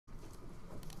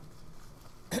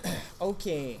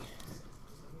Okay,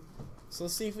 so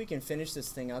let's see if we can finish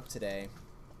this thing up today.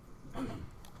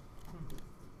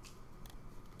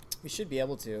 We should be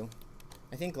able to.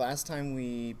 I think last time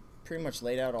we pretty much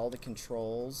laid out all the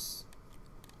controls.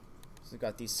 So we've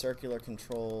got these circular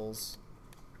controls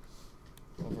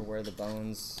over where the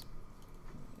bones,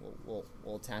 we'll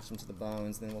attach them to the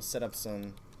bones, then we'll set up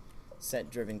some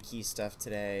set-driven key stuff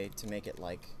today to make it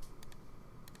like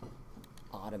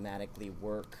automatically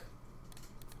work.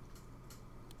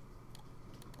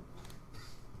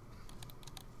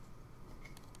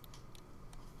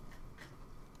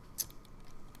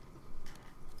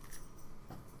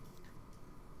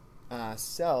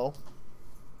 So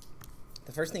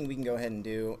the first thing we can go ahead and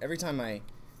do, every time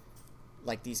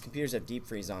like these computers have deep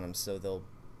freeze on them, so they'll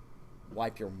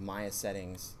wipe your Maya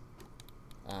settings,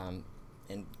 and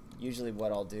usually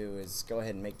what I'll do is go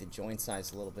ahead and make the joint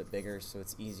size a little bit bigger so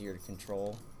it's easier to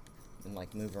control and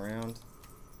like move around.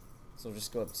 So we'll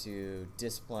just go up to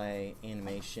display,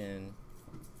 animation,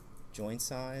 joint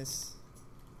size,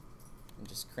 and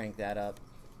just crank that up.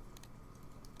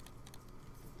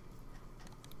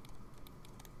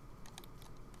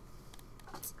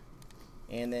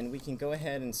 And then we can go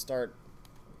ahead and start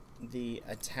the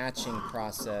attaching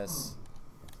process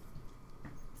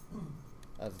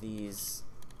of these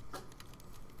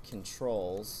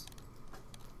controls.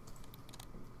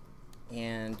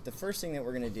 And the first thing that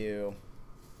we're going to do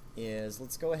is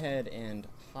let's go ahead and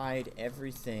hide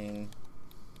everything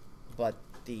but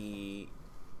the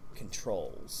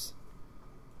controls.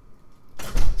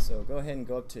 So go ahead and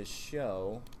go up to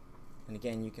show, and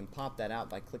again you can pop that out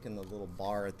by clicking the little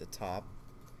bar at the top.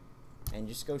 And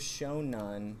just go show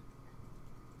none,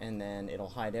 and then it'll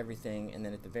hide everything, and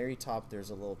then at the very top there's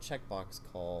a little checkbox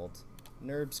called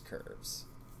NURBS curves.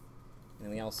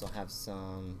 And we also have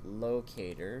some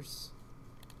locators,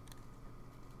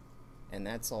 and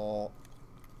that's all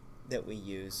that we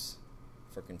use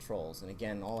for controls. And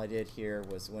again, all I did here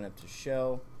was went up to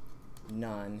show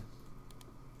none,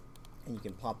 and you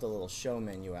can pop the little show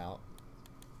menu out.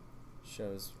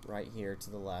 Shows right here to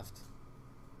the left.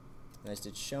 And I just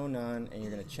did show none, and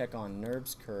you're going to check on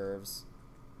NURBS curves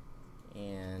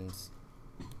and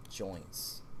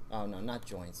joints. Oh no, not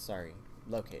joints, sorry,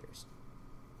 locators.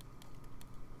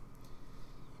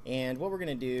 And what we're going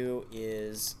to do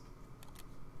is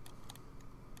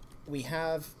we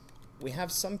have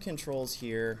some controls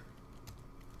here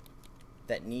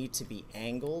that need to be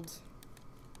angled,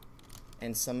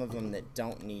 and some of them that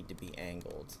don't need to be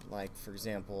angled. Like for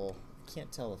example, I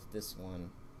can't tell if this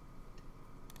one,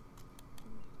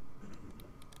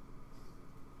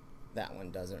 that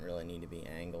one doesn't really need to be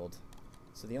angled.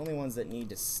 So the only ones that need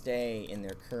to stay in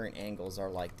their current angles are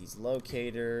like these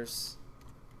locators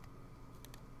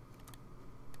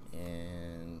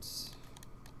and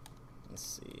let's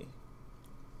see,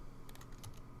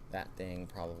 that thing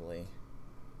probably,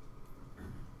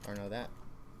 or no, that's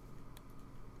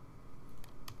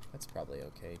probably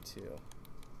okay too.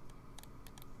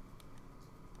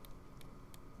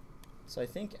 So I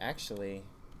think actually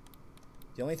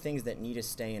the only things that need to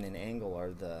stay in an angle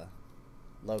are the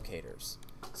locators.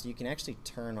 So you can actually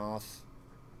turn off,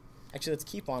 actually let's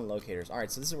keep on locators.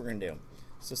 Alright, so this is what we're going to do.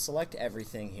 So select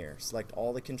everything here, select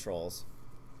all the controls,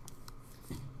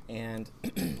 and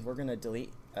we're going to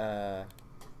delete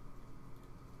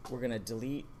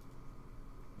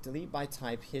delete by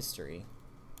type history.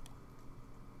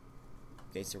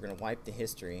 Okay, so we're going to wipe the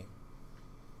history,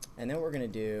 and then what we're going to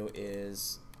do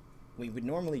is we would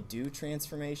normally do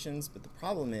transformations, but the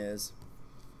problem is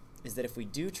that if we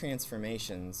do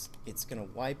transformations, it's going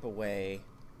to wipe away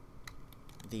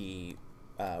the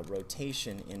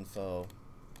rotation info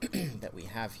that we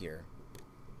have here,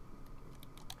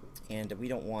 and we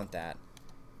don't want that.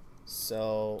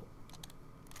 So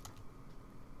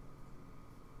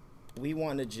we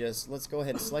want to just, let's go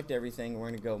ahead and select everything. We're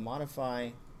going to go modify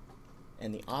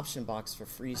and the option box for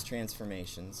freeze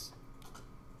transformations.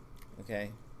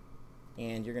 Okay,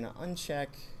 and you're going to uncheck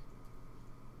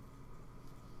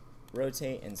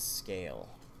rotate and scale.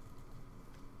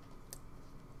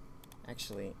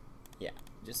 Actually, yeah,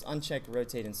 just uncheck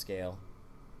rotate and scale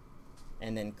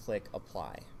and then click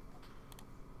apply.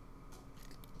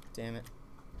 Damn it.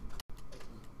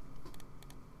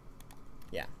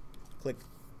 Yeah, click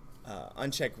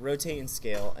uncheck rotate and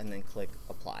scale and then click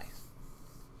apply.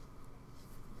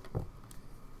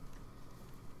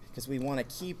 Because we want to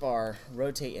keep our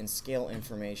rotate and scale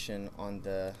information on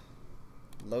the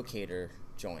locator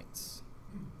joints.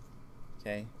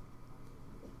 Okay?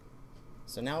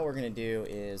 So now what we're going to do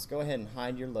is go ahead and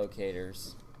hide your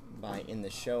locators by in the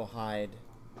show hide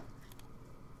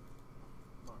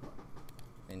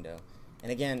window.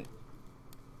 And again,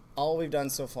 all we've done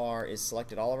so far is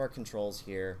selected all of our controls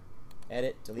here,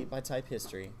 edit, delete by type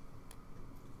history,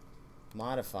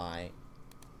 modify,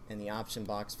 in the option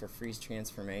box for freeze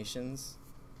transformations,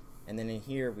 and then in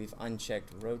here we've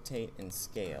unchecked rotate and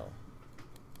scale.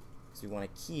 So we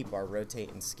want to keep our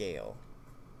rotate and scale.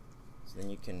 So then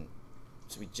you can,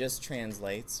 so we just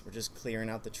translates, we're just clearing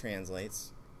out the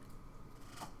translates.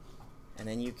 And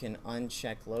then you can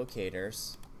uncheck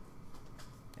locators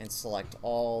and select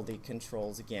all the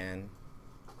controls again.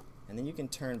 And then you can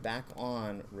turn back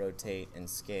on rotate and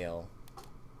scale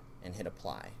and hit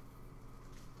apply.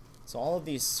 So all of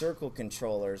these circle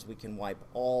controllers, we can wipe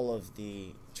all of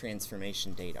the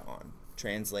transformation data on.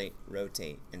 Translate,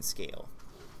 rotate, and scale.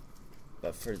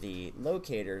 But for the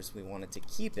locators, we wanted to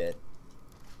keep it.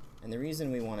 And the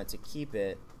reason we wanted to keep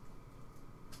it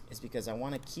is because I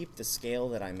want to keep the scale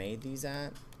that I made these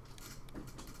at.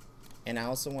 And I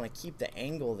also want to keep the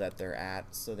angle that they're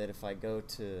at, so that if I go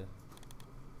to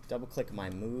double click my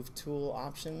move tool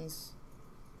options,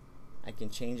 I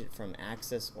can change it from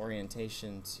axis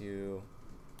orientation to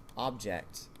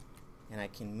object, and I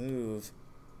can move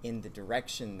in the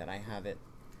direction that I have it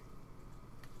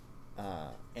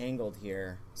angled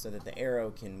here, so that the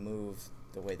arrow can move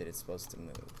the way that it's supposed to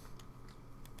move.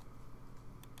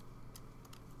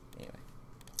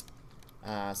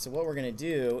 Anyway, so what we're going to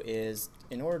do is,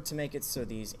 in order to make it so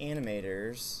these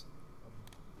animators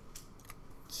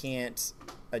can't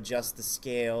adjust the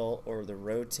scale or the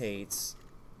rotates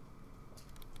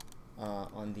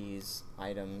on these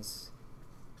items,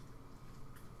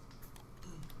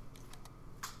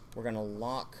 we're going to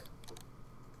lock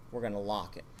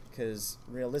it, because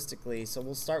realistically, so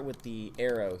we'll start with the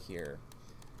arrow here.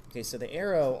 Okay, so the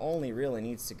arrow only really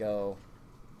needs to go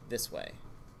this way.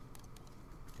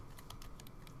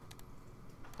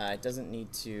 It doesn't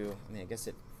need to, I mean, I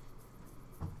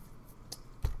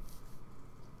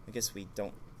guess we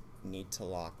don't need to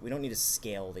lock, we don't need to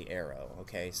scale the arrow.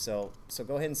 Okay, so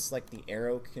go ahead and select the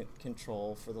arrow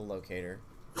control for the locator,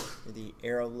 or the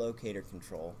arrow locator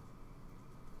control.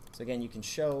 So again, you can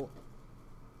show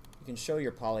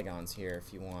your polygons here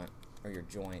if you want, or your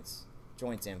joints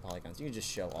and polygons. You can just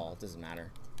show all, it doesn't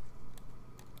matter.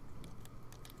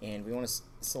 And we want to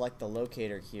select the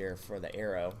locator here for the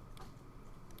arrow.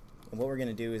 And what we're going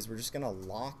to do is we're just going to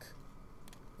lock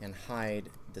and hide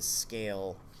the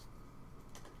scale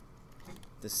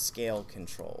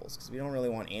controls, because we don't really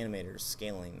want animators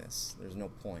scaling this. There's no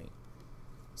point.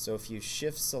 So if you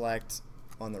shift select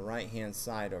on the right hand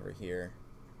side over here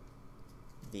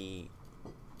the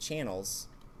channels,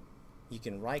 you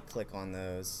can right click on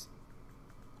those.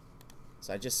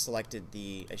 So I just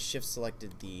shift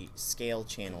selected the scale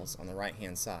channels on the right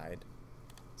hand side.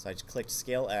 So I just clicked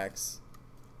scale X,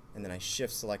 and then I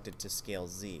shift selected to scale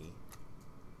Z.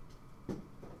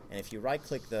 And if you right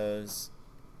click those,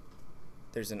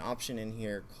 there's an option in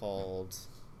here called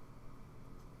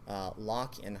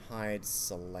lock and hide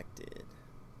selected.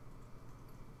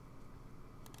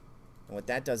 And what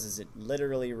that does is it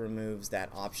literally removes that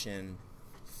option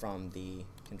from the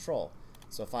control.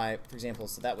 So if I, for example,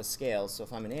 so that was scale, so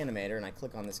if I'm an animator and I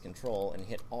click on this control and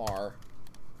hit R,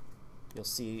 you'll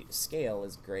see scale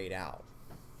is grayed out.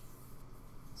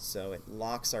 So it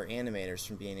locks our animators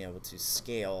from being able to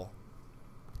scale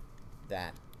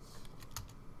that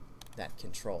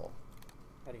control.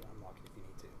 How do you unlock it if you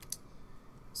need to?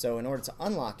 So in order to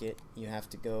unlock it, you have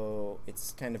to go,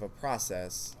 it's kind of a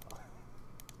process.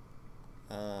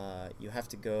 You have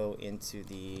to go into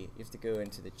the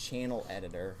channel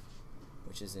editor,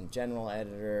 which is in general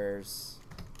editors,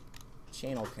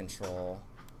 channel control.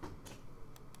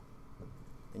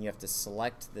 Then you have to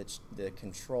select the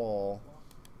control,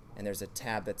 and there's a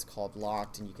tab that's called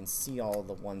locked, and you can see all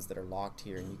the ones that are locked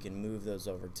here, and you can move those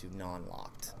over to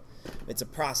non-locked. It's a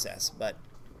process, but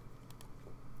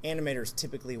animators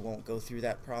typically won't go through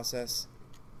that process.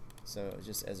 So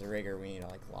just as a rigger, we need to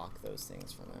like lock those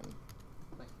things for them.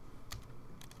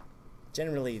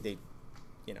 Generally, they,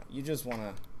 you just want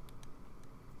to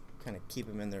kind of keep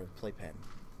them in their playpen.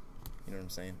 You know what I'm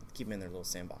saying? Keep them in their little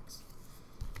sandbox.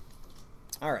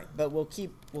 All right, but we'll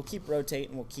keep rotate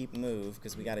and we'll keep move,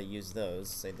 because we got to use those.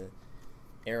 Say the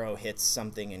arrow hits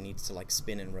something and needs to like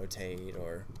spin and rotate,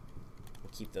 or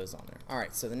we'll keep those on there. All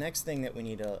right, so the next thing that we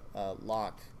need to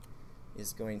lock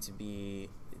is going to be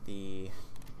the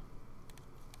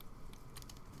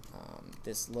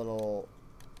this little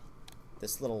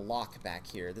lock back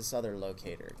here, this other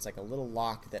locator. It's like a little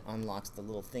lock that unlocks the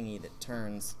little thingy that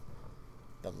turns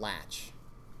the latch,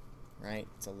 right?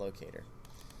 It's a locator.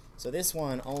 So this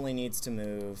one only needs to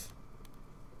move,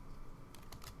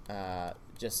 it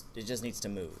just needs to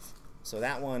move. So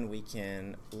that one we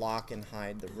can lock and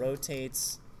hide the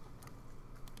rotates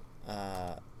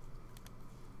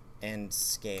and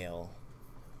scale.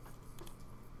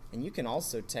 And you can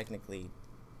also technically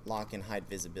lock and hide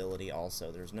visibility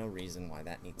also. There's no reason why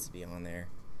that needs to be on there.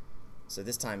 So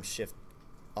this time shift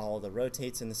all the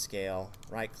rotates in the scale,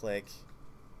 right click,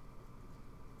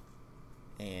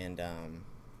 and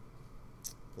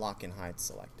lock and hide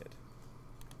selected.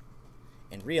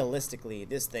 And realistically,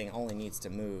 this thing only needs to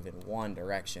move in one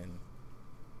direction.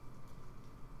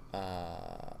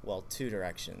 Well, two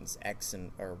directions, X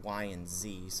and or Y and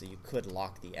Z. So you could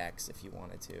lock the X if you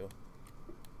wanted to,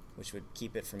 which would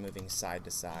keep it from moving side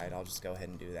to side. I'll just go ahead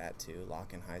and do that too.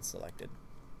 Lock and hide selected.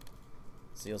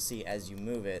 So you'll see as you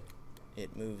move it,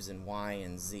 it moves in Y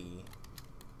and Z.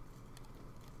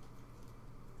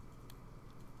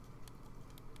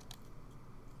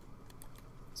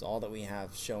 So all that we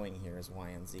have showing here is Y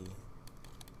and Z.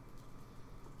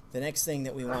 The next thing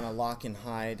that we want to lock and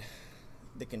hide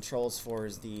the controls for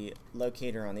is the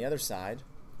locator on the other side.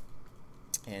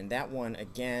 And that one,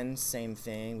 again, same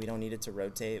thing. We don't need it to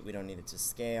rotate. We don't need it to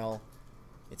scale.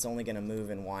 It's only going to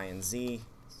move in Y and Z.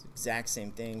 It's the exact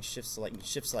same thing. Shift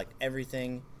select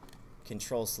everything.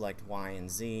 Control select Y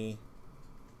and Z.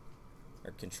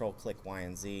 Or control click Y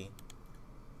and Z.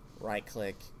 Right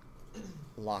click.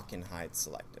 Lock and hide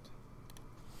selected.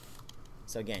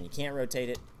 So again, you can't rotate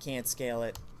it, can't scale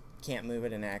it, can't move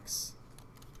it in X.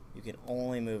 You can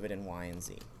only move it in Y and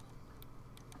Z.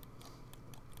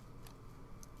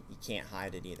 You can't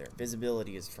hide it either.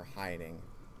 Visibility is for hiding.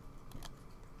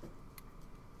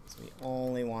 So we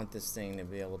only want this thing to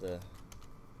be able to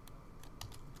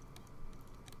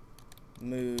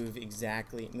move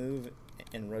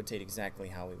and rotate exactly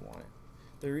how we want it.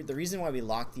 The reason why we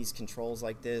lock these controls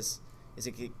like this is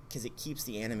because it keeps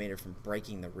the animator from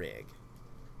breaking the rig.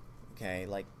 Okay,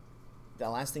 like the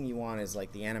last thing you want is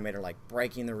like the animator like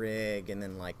breaking the rig and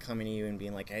then like coming to you and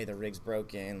being like, hey, the rig's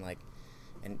broken, like,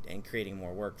 and creating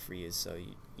more work for you. So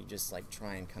you just like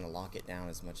try and kind of lock it down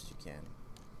as much as you can.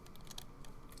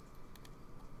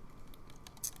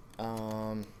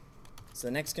 So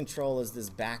the next control is this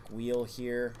back wheel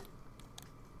here.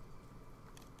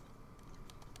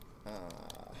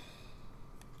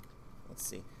 Let's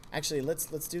see. Actually,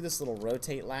 let's do this little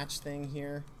rotate latch thing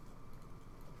here.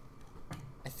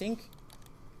 I think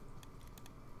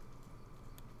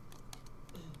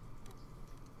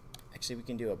actually we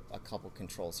can do a couple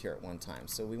controls here at one time.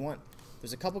 So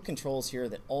there's a couple controls here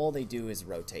that all they do is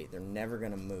rotate. They're never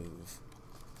going to move.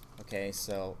 Okay,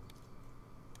 so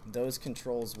those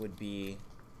controls would be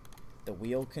the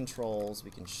wheel controls. We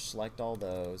can select all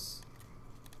those.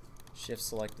 Shift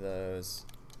select those.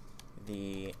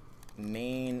 The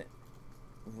main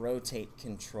rotate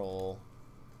control,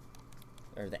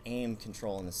 or the aim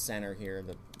control in the center here,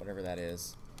 whatever that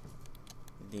is.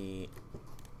 The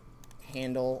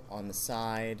handle on the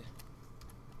side.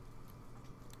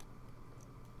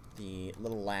 The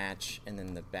little latch, and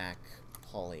then the back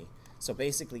pulley. So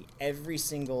basically every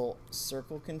single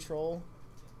circle control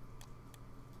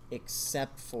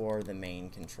except for the main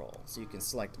control. So you can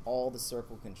select all the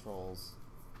circle controls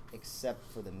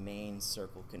except for the main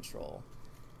circle control.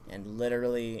 And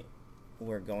literally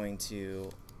we're going to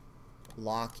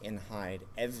lock and hide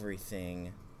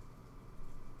everything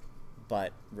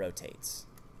but rotates,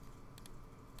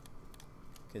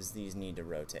 because these need to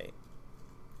rotate.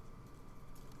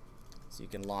 So you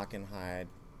can lock and hide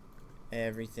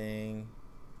everything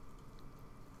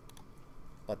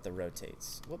but the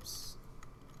rotates. Whoops.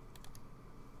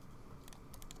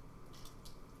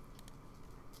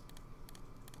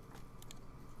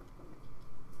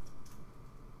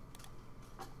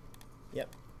 Yep.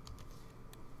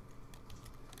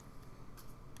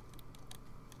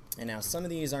 And now some of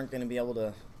these aren't going to be able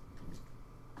to,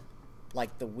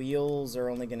 like the wheels are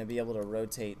only going to be able to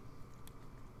rotate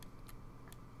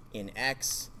in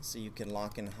X, so you can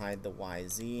lock and hide the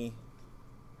YZ.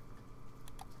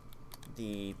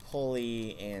 The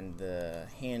pulley and the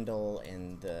handle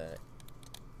and the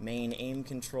main aim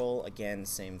control, again,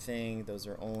 same thing. Those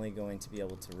are only going to be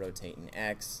able to rotate in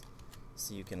X,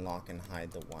 so you can lock and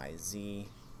hide the YZ.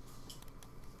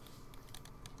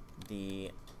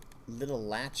 The little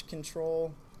latch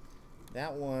control,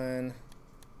 that one,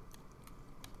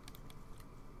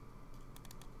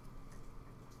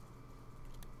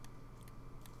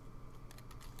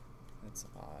 that's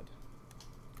odd.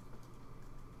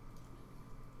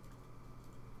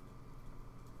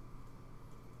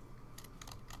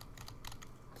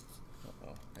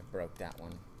 Uh-oh, I broke that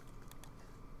one.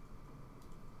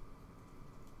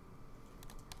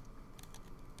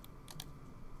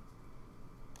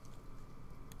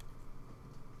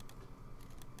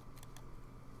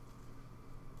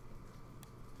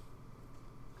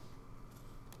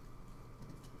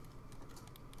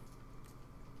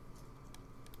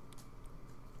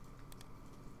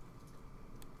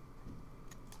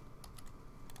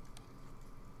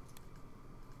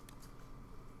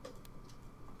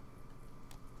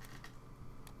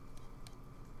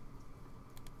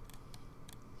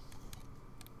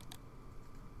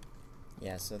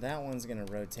 Yeah, so that one's going to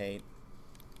rotate,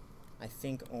 I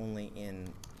think, only in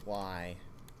Y,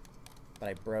 but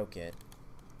I broke it.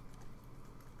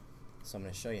 So I'm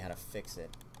going to show you how to fix it.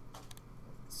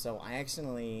 So I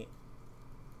accidentally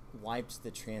wiped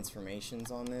the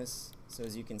transformations on this. So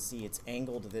as you can see, it's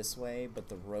angled this way, but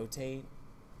the rotate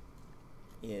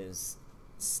is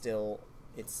still,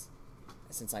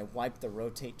 since I wiped the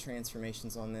rotate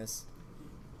transformations on this,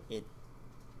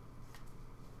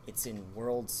 it's in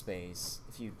world space.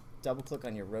 If you double click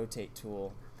on your rotate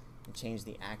tool and change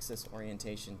the axis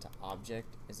orientation to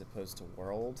object as opposed to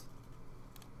world,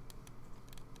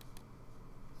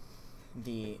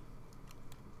 the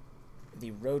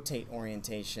rotate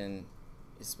orientation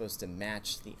is supposed to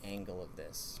match the angle of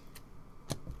this.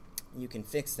 You can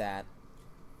fix that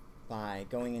by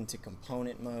going into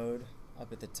component mode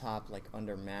up at the top, like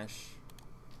under mesh,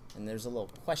 and there's a little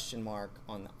question mark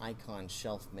on the icon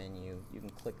shelf menu. You can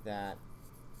click that,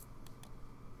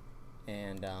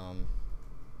 and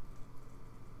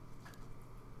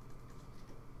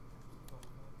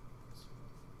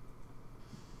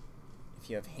if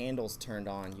you have handles turned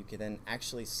on, you can then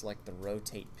actually select the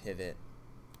rotate pivot,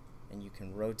 and you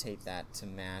can rotate that to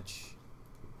match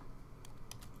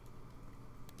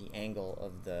the angle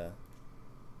of the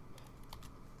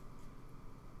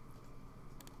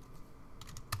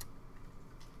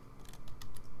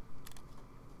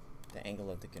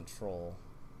angle of the control.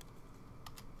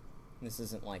 This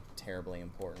isn't like terribly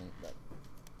important, but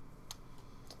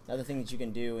another thing that you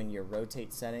can do in your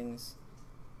rotate settings,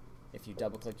 if you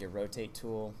double click your rotate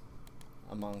tool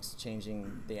amongst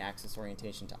changing the axis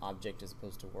orientation to object as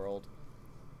opposed to world,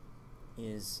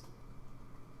 is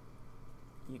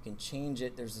you can change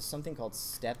it. There's something called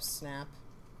step snap,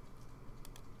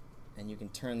 and you can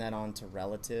turn that on to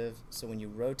relative. So when you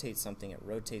rotate something, it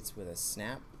rotates with a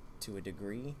snap to a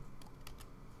degree.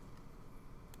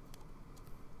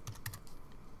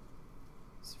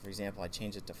 So for example, I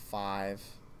change it to 5,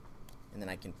 and then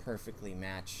I can perfectly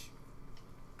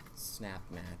snap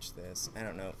match this. I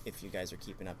don't know if you guys are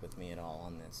keeping up with me at all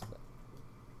on this, but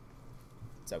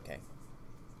it's okay.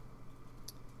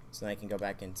 So then I can go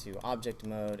back into object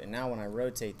mode, and now when I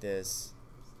rotate this,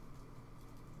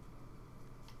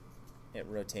 it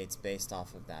rotates based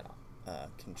off of that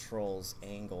control's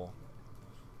angle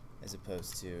as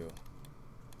opposed to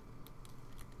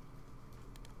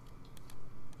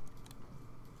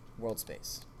world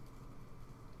space.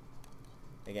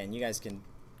 Again, you guys can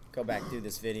go back through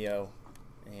this video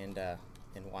and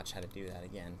watch how to do that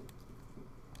again.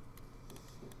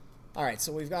 Alright,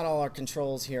 so we've got all our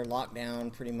controls here locked down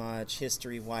pretty much,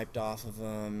 history wiped off of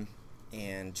them,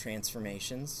 and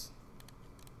transformations.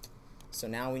 So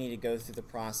now we need to go through the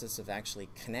process of actually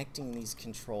connecting these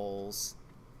controls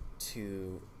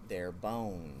to their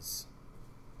bones.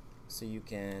 So you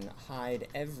can hide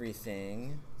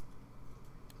everything,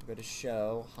 go to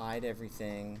show, hide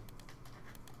everything,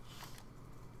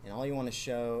 and all you want to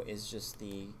show is just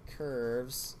the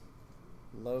curves,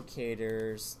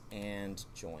 locators, and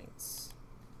joints.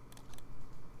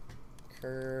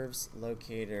 Curves,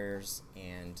 locators,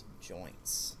 and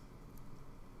joints.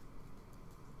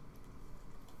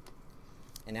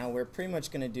 And now we're pretty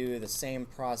much going to do the same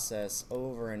process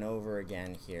over and over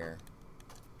again here.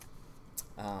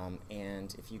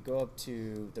 And if you go up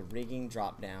to the rigging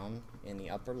drop down in the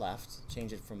upper left,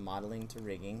 change it from modeling to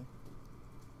rigging,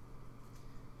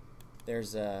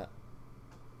 there's a,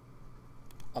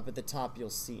 up at the top you'll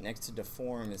see next to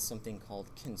deform is something called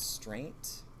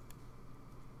constraint.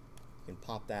 You can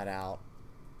pop that out,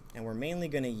 and we're mainly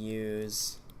going to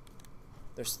use,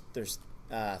 there's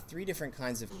three different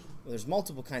kinds of, well, there's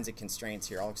multiple kinds of constraints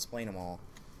here. I'll explain them all.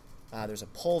 There's a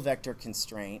pole vector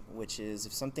constraint, which is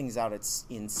if something's out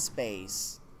in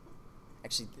space.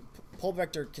 Actually, pole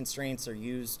vector constraints are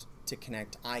used to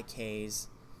connect IKs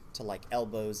to like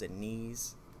elbows and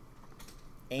knees.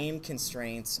 Aim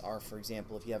constraints are, for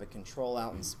example, if you have a control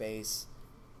out in space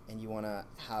and you want to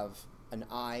have an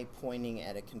eye pointing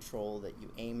at a control that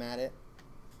you aim at it.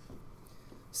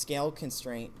 Scale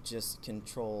constraint just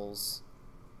controls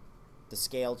the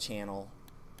scale channel.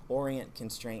 Orient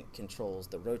constraint controls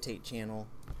the rotate channel.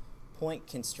 Point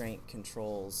constraint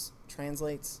controls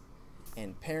translates.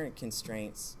 And parent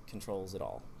constraints controls it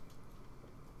all.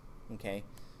 Okay,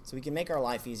 so we can make our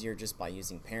life easier just by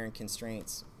using parent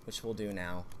constraints, which we'll do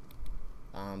now.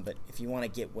 But if you want to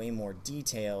get way more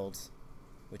detailed,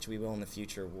 which we will in the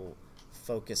future, we'll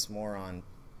focus more on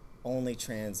only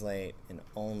translate and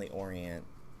only orient.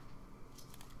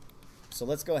 So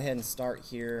let's go ahead and start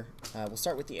here. We'll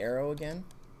start with the arrow again.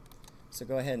 So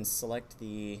go ahead and select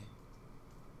the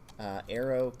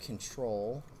arrow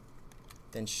control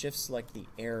then shift select the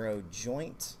arrow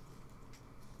joint,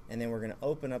 and then we're going to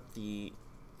open up the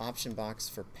option box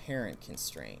for parent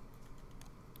constraint.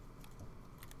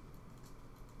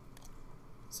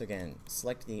 So again,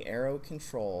 select the arrow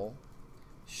control,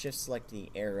 shift select the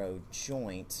arrow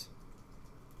joint,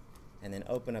 and then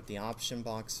open up the option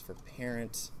box for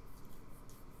parent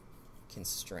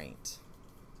constraint.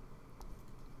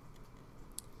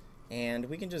 And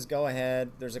we can just go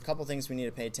ahead. There's a couple things we need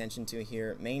to pay attention to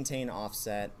here. Maintain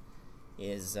offset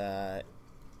is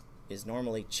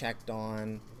normally checked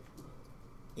on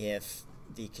if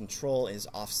the control is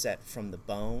offset from the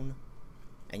bone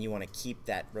and you want to keep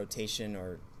that rotation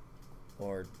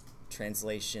or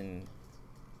translation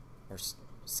or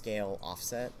scale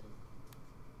offset.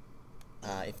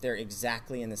 If they're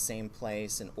exactly in the same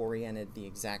place and oriented the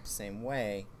exact same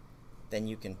way, then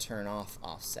you can turn off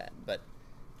offset. But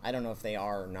I don't know if they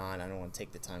are or not. I don't want to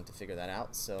take the time to figure that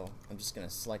out, so I'm just going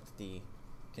to select the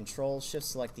control, shift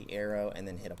select the arrow, and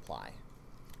then hit apply.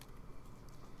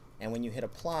 And when you hit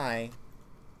apply,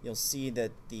 you'll see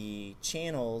that the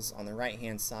channels on the right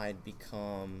hand side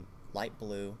become light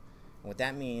blue. And what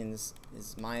that means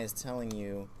is Maya's telling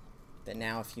you that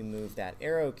now if you move that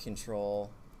arrow control,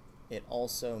 it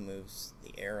also moves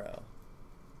the arrow.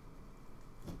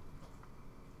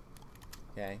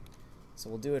 Okay, so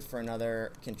we'll do it for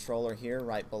another controller here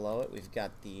right below it. We've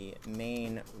got the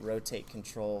main rotate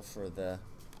control for the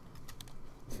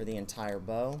entire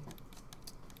bow.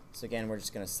 So again, we're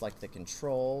just going to select the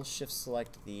control, shift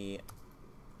select the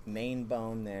main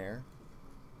bone there,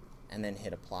 and then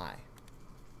hit apply.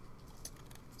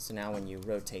 So now when you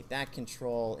rotate that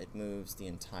control, it moves the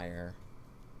entire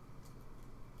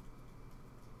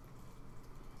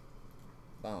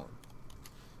bone.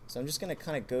 So I'm just going to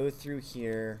kind of go through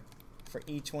here for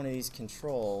each one of these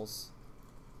controls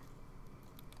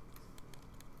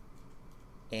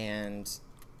and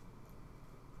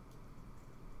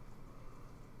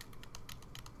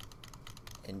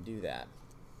do that.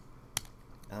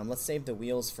 Let's save the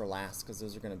wheels for last because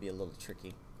those are going to be a little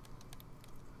tricky.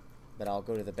 But I'll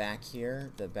go to the back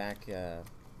here, the back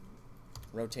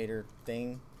rotator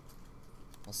thing.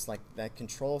 I'll select that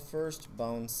control first,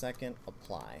 bone second,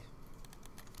 apply.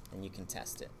 And you can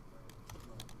test it.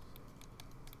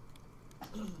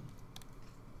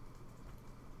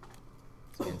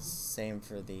 So again, same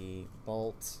for the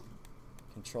bolt.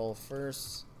 Control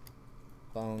first,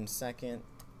 bone second,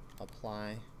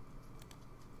 apply.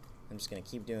 I'm just going to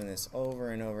keep doing this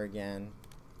over and over again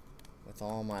with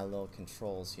all my little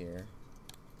controls here.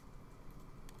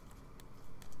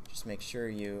 Just make sure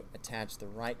you attach the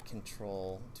right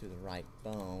control to the right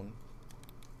bone.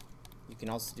 You can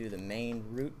also do the main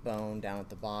root bone down at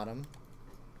the bottom.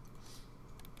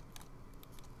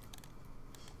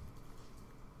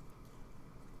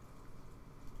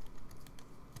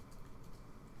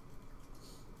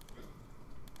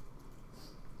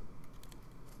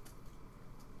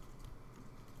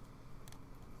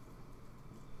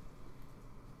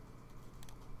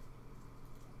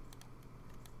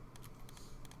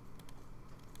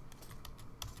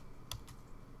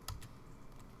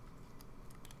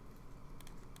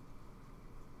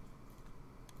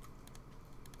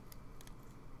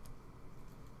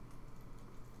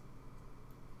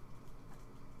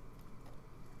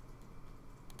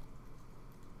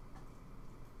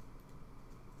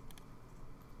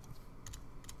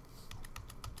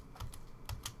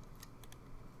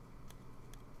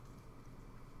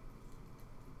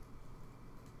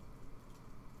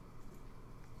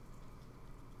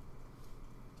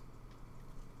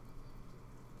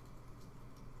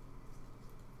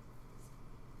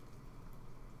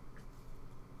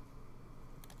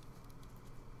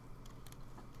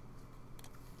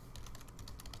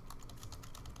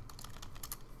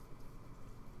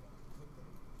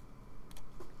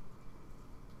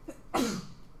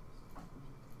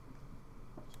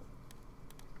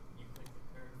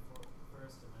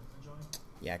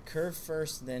 Yeah, curve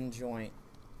first, then joint,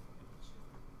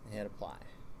 and hit apply.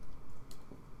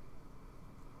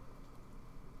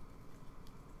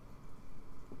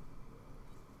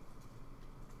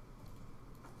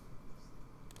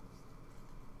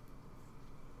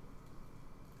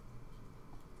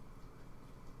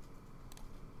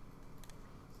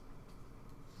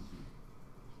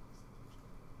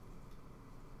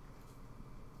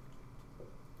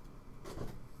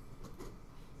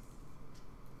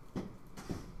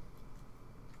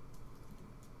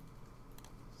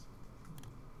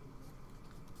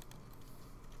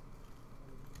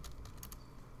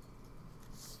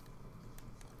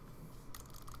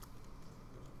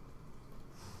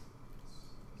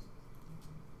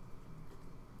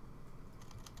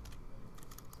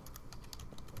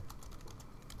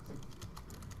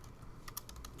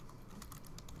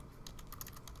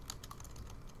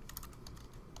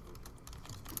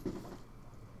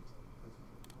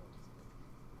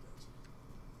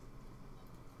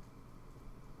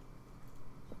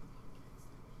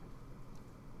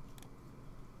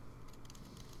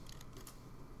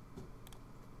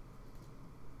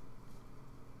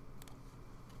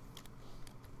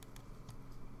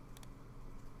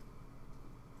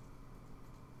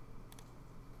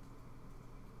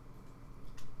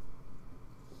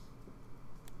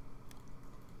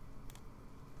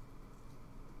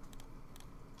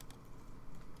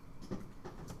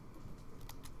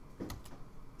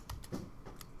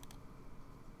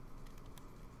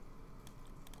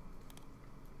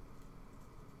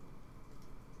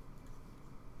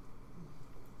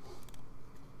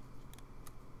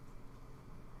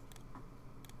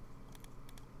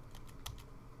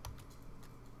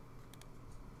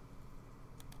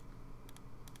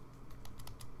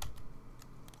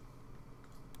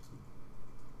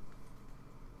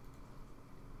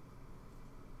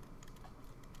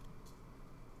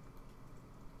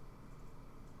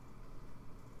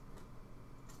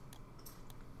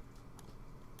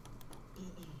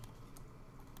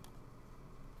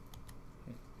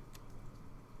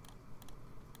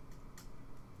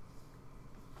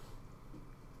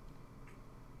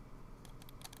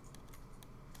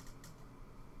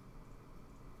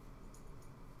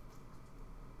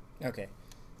 Okay.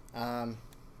 We'll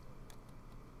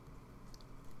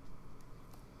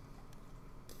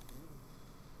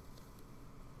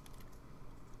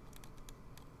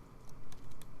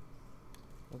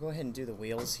go ahead and do the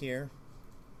wheels here.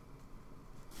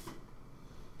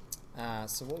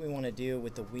 So what we want to do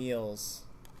with the wheels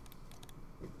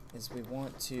is we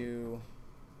want to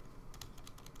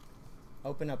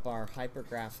open up our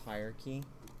hypergraph hierarchy.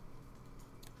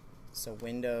 So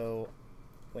Windows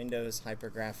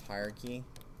hypergraph hierarchy.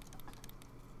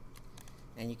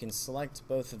 And you can select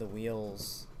both of the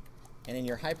wheels. And in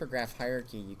your hypergraph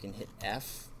hierarchy, you can hit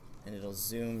F and it'll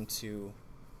zoom to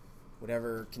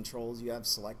whatever controls you have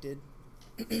selected.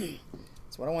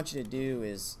 So what I want you to do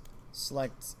is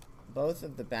select both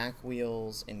of the back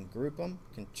wheels and group them.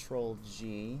 Control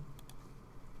G.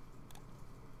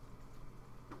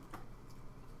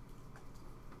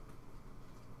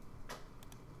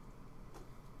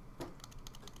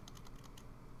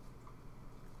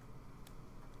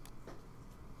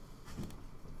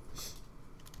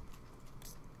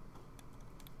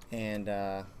 And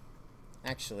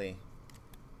actually,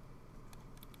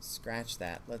 scratch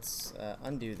that. Let's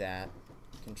undo that.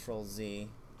 Control Z.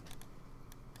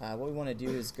 What we want to do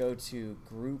is go to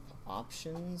Group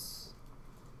Options.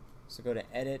 So go to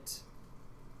Edit,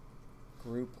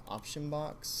 Group Option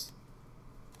Box.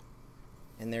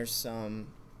 And there's some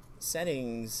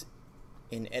settings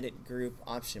in Edit Group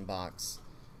Option Box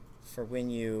for when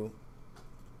you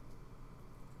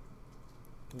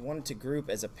want it to group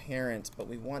as a parent, but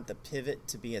we want the pivot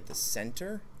to be at the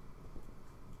center.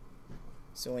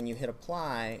 So when you hit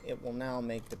apply, it will now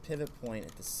make the pivot point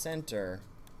at the center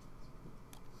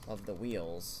of the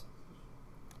wheels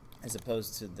as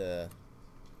opposed to the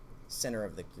center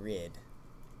of the grid.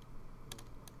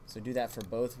 So do that for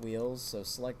both wheels. So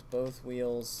select both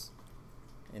wheels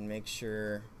and make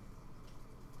sure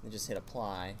you just hit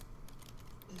apply.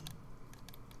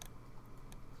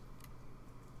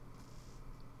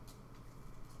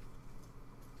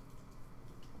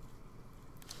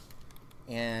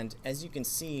 And as you can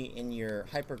see in your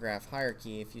hypergraph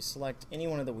hierarchy, if you select any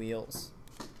one of the wheels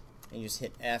and you just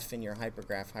hit F in your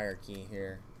hypergraph hierarchy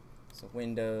here, so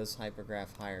Windows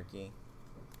hypergraph hierarchy,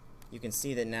 you can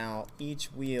see that now each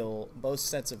wheel, both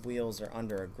sets of wheels are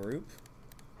under a group.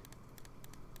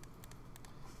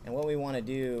 And what we want to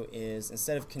do is,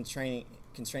 instead of constraining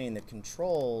the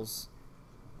controls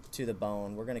to the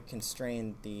bone, we're going to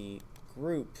constrain the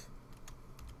group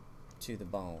to the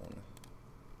bone.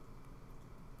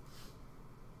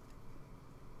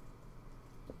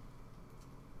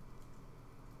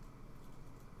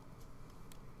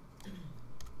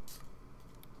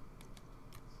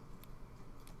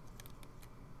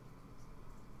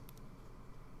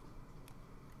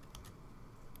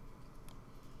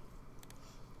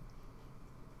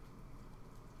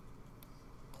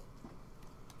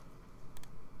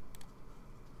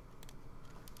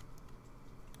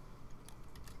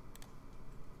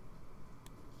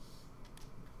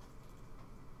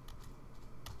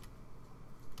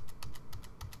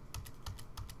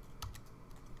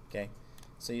 Okay,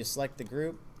 so you select the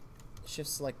group, shift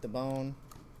select the bone,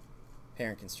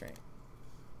 parent constraint.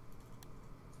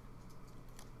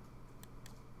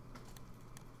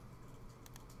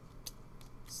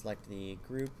 Select the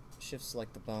group, shift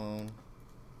select the bone,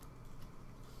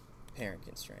 parent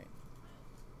constraint.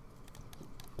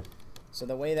 So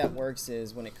the way that works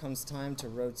is when it comes time to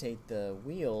rotate the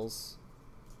wheels,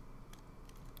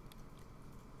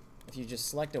 if you just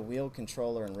select a wheel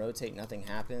controller and rotate, nothing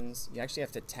happens. You actually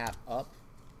have to tap up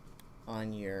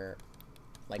on your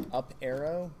up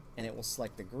arrow and it will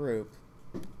select the group.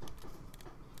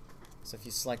 So if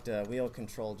you select a wheel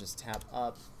control, just tap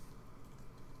up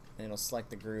and it'll select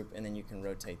the group, and then you can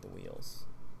rotate the wheels.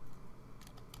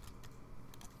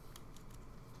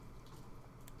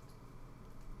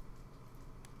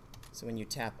 So when you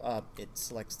tap up, it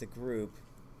selects the group.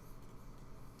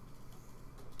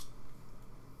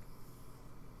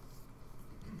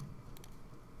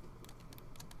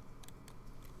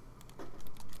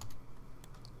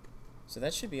 So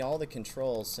that should be all the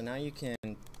controls. So now you can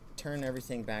turn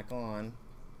everything back on.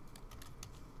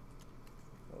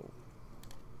 Oh.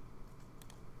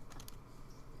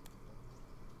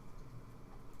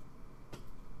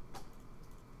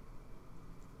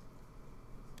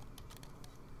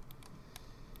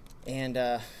 And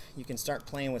you can start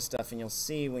playing with stuff, and you'll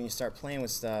see when you start playing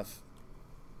with stuff,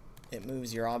 it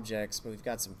moves your objects, but we've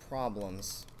got some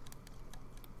problems.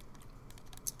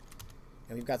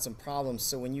 And we've got some problems.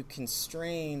 So when you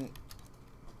constrain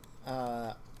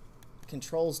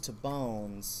controls to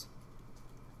bones,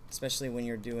 especially when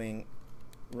you're doing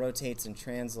rotates and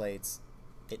translates,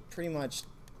 it pretty much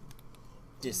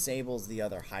disables the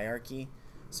other hierarchy.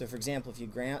 So for example, if you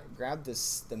grab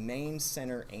the main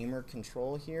center aimer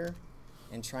control here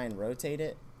and try and rotate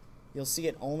it, you'll see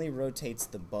it only rotates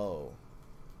the bow.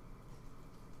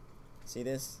 See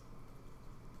this?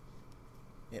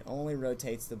 It only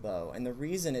rotates the bow. And the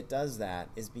reason it does that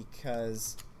is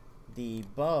because the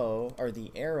bow, or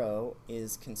the arrow,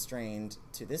 is constrained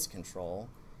to this control,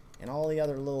 and all the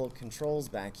other little controls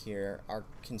back here are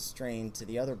constrained to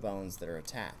the other bones that are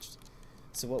attached.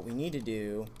 So what we need to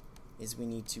do is we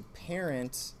need to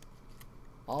parent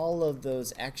all of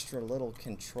those extra little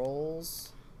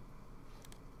controls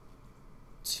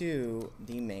to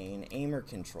the main aimer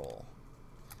control.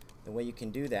 The way you can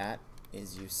do that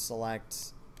is you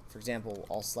select, for example,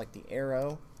 I'll select the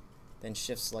arrow, then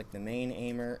shift select the main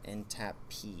aimer and tap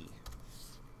P.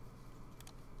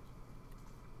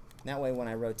 That way when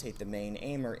I rotate the main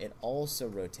aimer, it also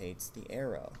rotates the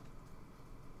arrow.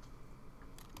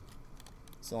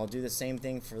 So I'll do the same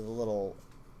thing for the little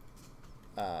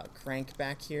crank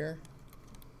back here.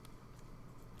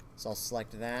 So I'll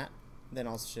select that, then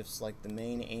I'll shift select the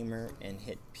main aimer and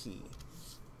hit P.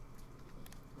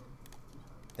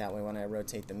 That way when I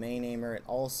rotate the main aimer, it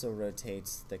also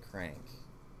rotates the crank.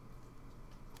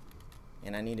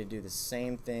 And I need to do the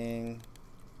same thing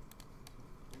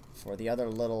for the other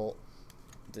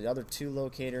two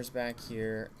locators back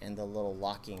here and the little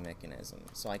locking mechanism.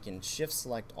 So I can shift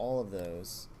select all of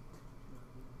those,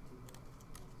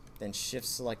 then shift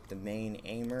select the main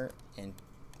aimer and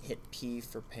hit P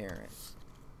for parent.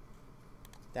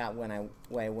 That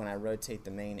way when I rotate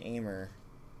the main aimer,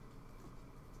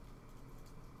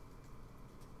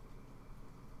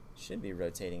 should be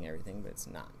rotating everything, but it's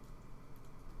not.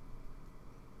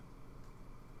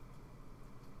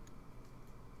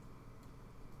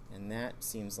 And that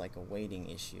seems like a weighting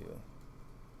issue.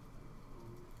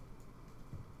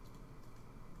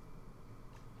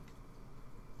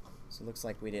 So it looks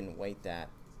like we didn't weight that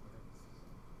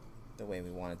the way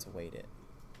we wanted to weight it.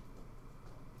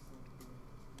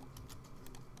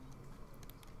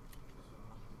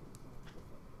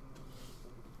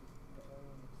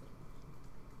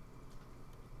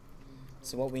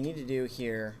 So what we need to do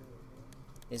here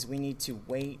is we need to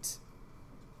weight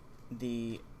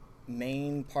the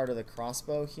main part of the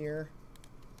crossbow here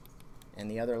and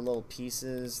the other little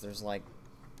pieces. There's like,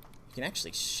 you can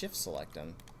actually shift select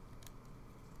them.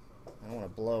 I don't want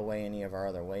to blow away any of our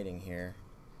other weighting here.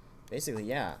 Basically,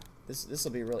 yeah, this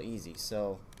will be real easy.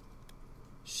 So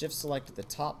shift select the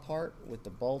top part with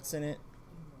the bolts in it,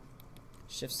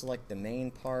 shift select the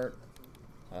main part.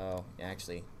 Oh,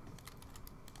 actually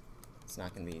it's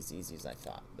not going to be as easy as I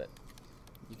thought, but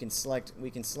we can select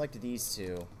these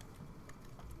two,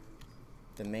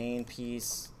 the main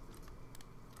piece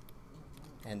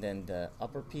and then the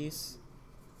upper piece,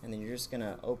 and then you're just going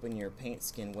to open your paint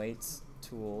skin weights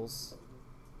tools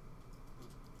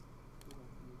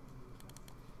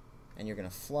and you're going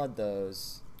to flood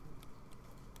those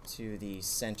to the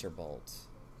center bolt.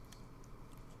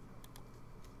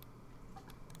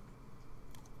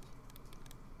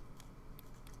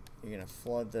 You're going to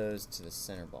flood those to the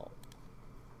center bolt.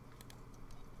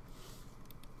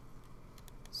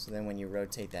 So then when you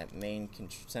rotate that main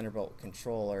center bolt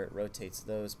controller, it rotates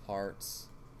those parts.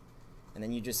 And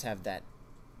then you just have that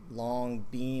long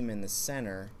beam in the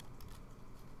center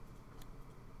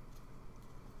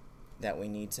that we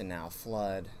need to now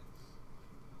flood.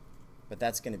 But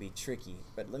that's going to be tricky.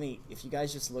 But if you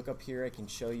guys just look up here, I can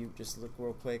show you, just look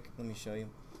real quick. Let me show you.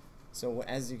 So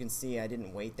as you can see, I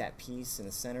didn't weight that piece in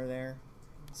the center there.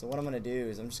 So what I'm going to do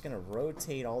is I'm just going to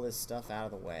rotate all this stuff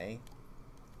out of the way.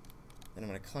 Then I'm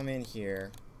going to come in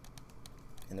here,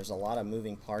 and there's a lot of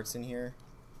moving parts in here.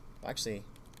 Well, actually,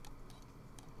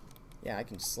 yeah, I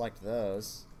can select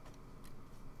those.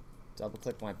 Double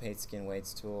click my paint skin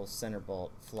weights tool, center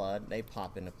bolt, flood. They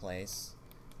pop into place.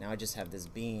 Now I just have this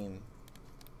beam.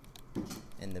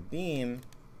 And the beam,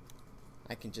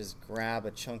 I can just grab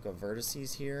a chunk of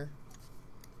vertices here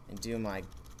and do my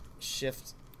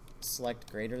shift select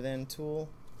greater than tool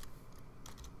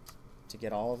to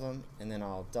get all of them, and then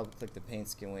I'll double click the paint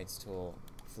skin weights tool,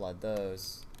 flood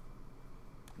those.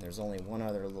 And there's only one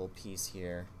other little piece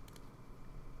here.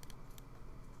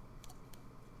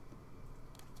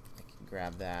 I can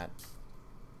grab that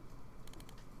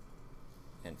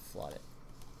and flood it.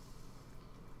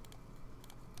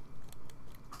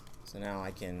 So now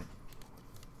I can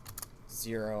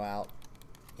zero out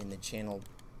in the channel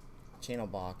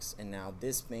box, and now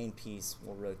this main piece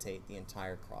will rotate the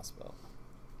entire crossbow.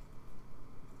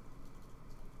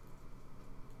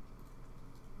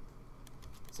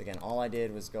 So again, all I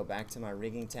did was go back to my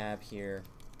rigging tab here,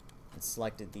 and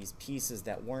selected these pieces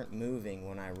that weren't moving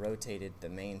when I rotated the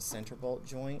main center bolt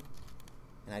joint,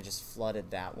 and I just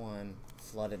flooded that one,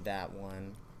 flooded that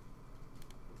one,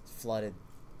 flooded.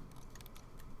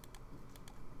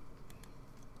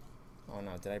 Oh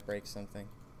no, did I break something?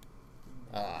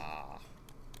 Ah,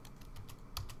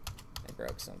 I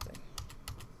broke something.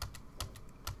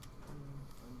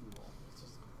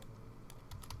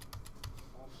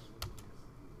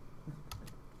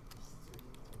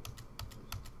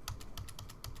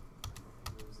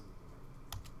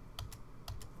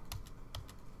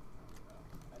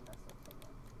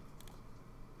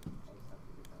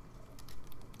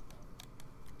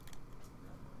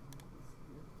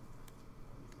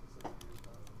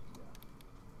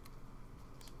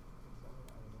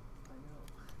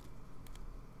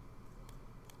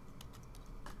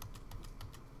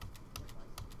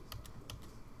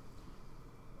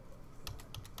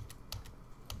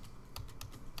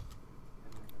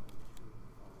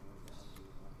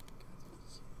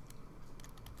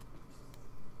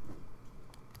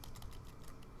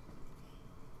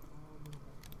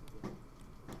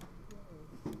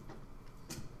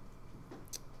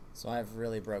 So I've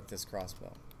really broke this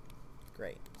crossbow.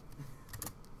 Great.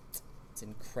 It's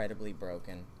incredibly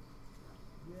broken.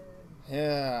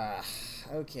 Yeah.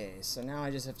 Okay, so now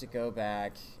I just have to go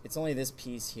back. It's only this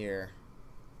piece here.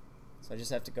 So I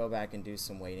just have to go back and do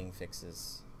some weighting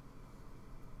fixes.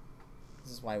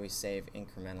 This is why we save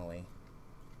incrementally.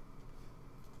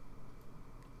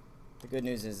 The good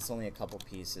news is it's only a couple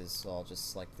pieces, so I'll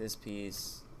just select this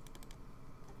piece,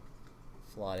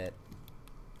 flood it,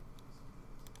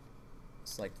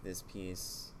 select this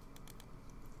piece.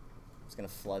 I'm just going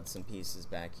to flood some pieces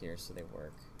back here so they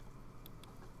work.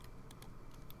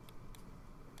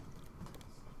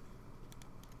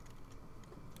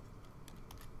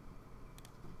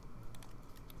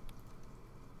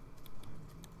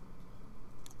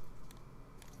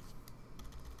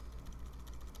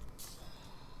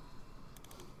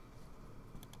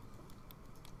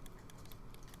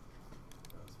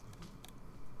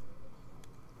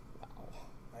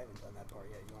 I haven't done that part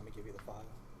yet. You want me to give you the file?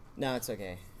 No, it's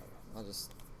okay. I'll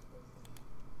just...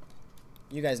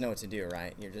 You guys know what to do,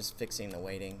 right? You're just fixing the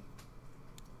weighting.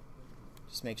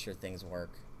 Just make sure things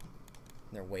work.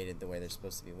 They're weighted the way they're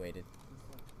supposed to be weighted.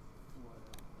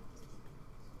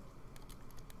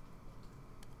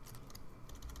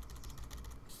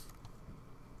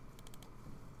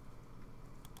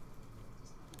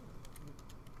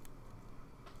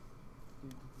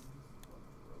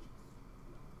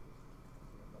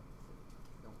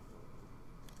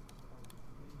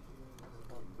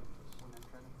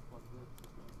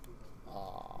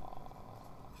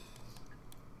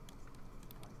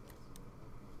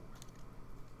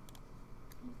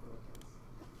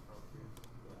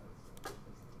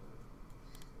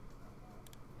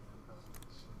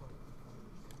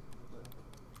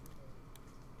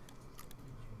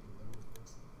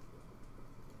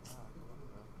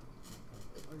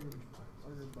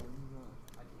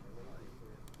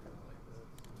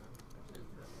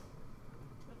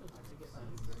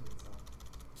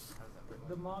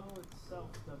 The model itself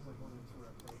doesn't want it to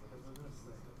rotate because of this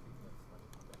thing.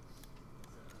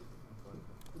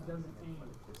 It doesn't aim.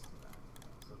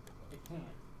 It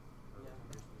can't.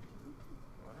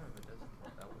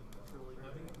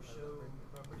 Having them show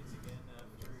properties again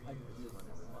after you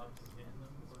lock in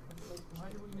them. Like, why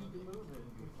do we need to move it?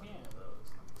 We can't.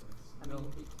 I mean,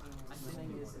 the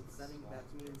thing is, it's setting that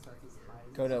means that's as high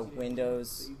as Go to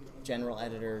Windows, General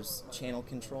Editors, Channel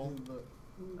Control. Look,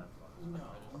 No.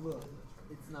 look,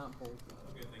 it's not bolted.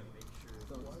 Okay, thank you.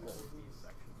 So it's bolted.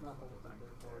 It's not bolted,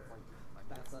 therefore it's like,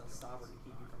 that's a stopper to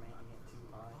keep you from aiming it too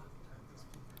high. I'm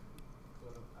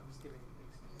just giving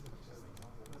There's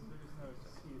no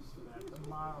excuse for that. The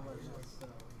model is just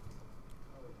so.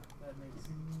 That makes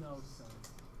no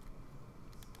sense.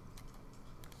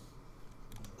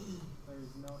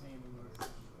 There's no aiming in this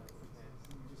thing.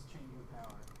 You just change your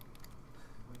power.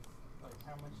 Like,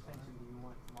 how much tension do you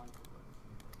want line to put?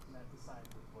 And that decides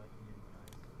it.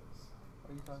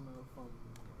 Are you talking about from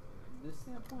this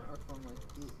standpoint or from like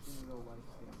in real life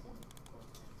standpoint?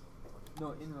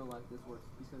 No, in real life this works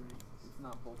because it's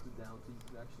not bolted down, so you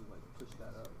could actually like push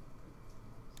that up.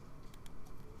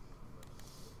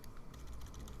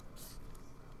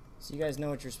 So you guys know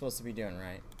what you're supposed to be doing,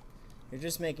 right? You're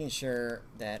just making sure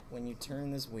that when you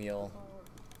turn this wheel,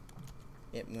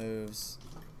 it moves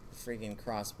the freaking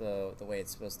crossbow the way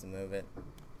it's supposed to move it.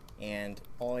 And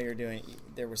all you're doing,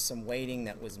 there was some weighting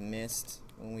that was missed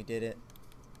when we did it.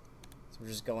 So we're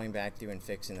just going back through and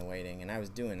fixing the weighting. And I was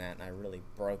doing that and I really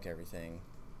broke everything.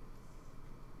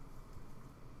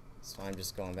 So I'm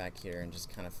just going back here and just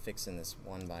kind of fixing this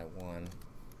one by one.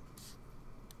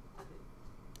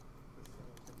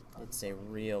 It's a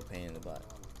real pain in the butt.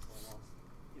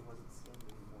 It wasn't skinned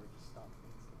anymore, it just stopped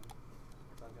being skinned.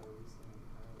 So I've got to reskin it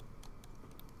entirely.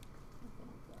 That's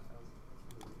really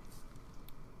weird.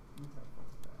 Let's have fun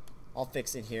with that. I'll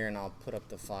fix it here and I'll put up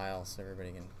the file so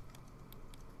everybody can.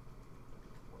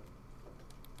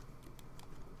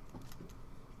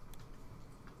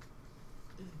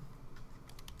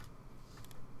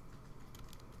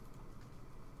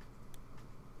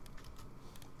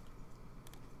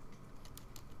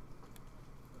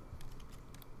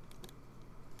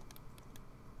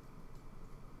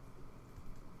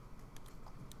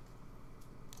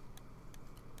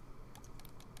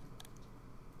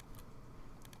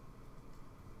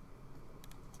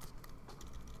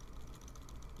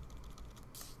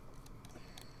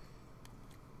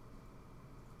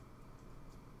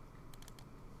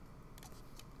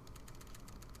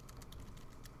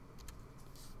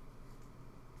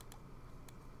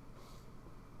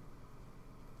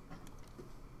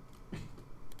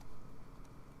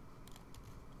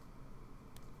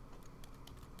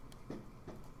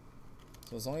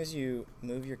 So as long as you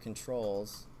move your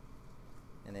controls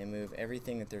and they move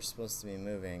everything that they're supposed to be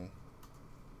moving,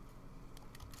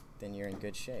 then you're in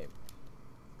good shape.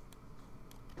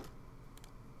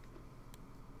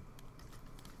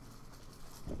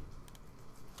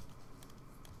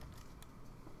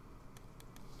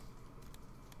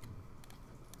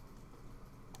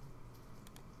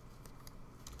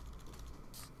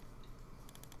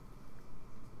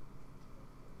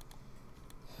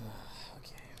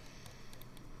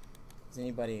 Does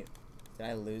anybody, did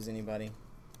I lose anybody?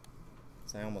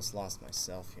 So I almost lost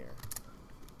myself here.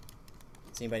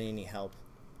 Does anybody need any help?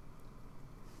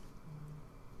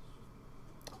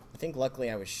 I think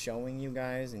luckily I was showing you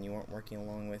guys and you weren't working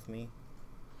along with me.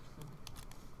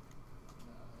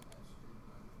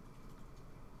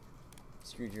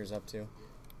 Screwed yours up too?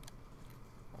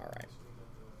 Alright.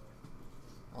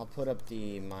 I'll put up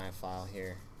the Maya file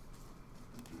here.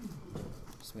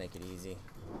 Just make it easy.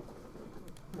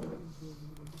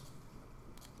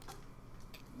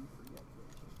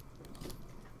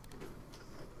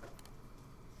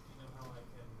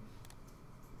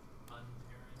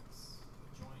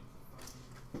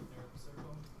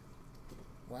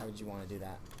 Why would you want to do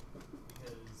that?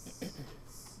 Because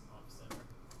it's off center.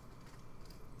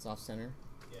 It's off center?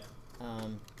 Yeah.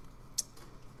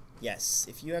 Yes,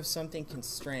 if you have something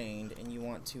constrained and you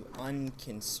want to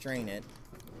unconstrain it,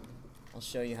 I'll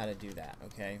show you how to do that,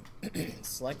 okay?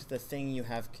 Select the thing you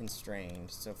have constrained.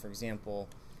 So for example,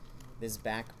 this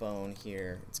backbone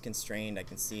here, it's constrained. I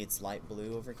can see it's light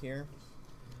blue over here.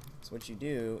 So what you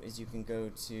do is you can go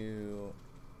to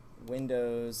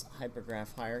Windows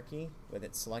Hypergraph Hierarchy with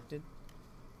it selected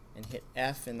and hit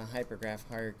F in the hypergraph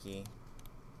hierarchy,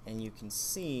 and you can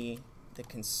see the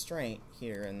constraint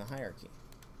here in the hierarchy.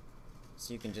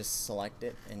 So you can just select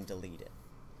it and delete it.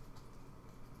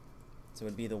 So it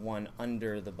would be the one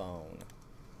under the bone.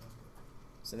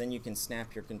 So then you can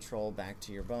snap your control back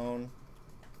to your bone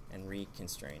and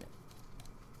reconstrain it.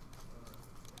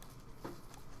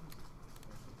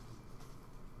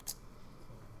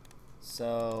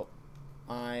 So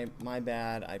my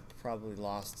bad, I probably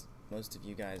lost most of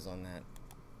you guys on that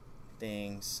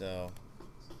thing. So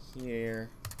here,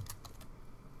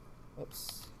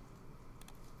 whoops,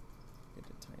 get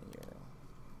a tiny URL.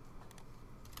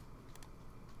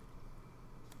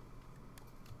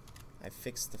 I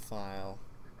fixed the file,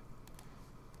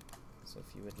 so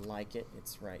if you would like it,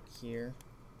 it's right here.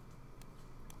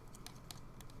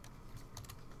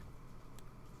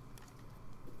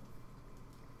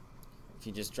 If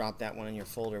you just drop that one in your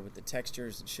folder with the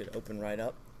textures, it should open right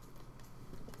up.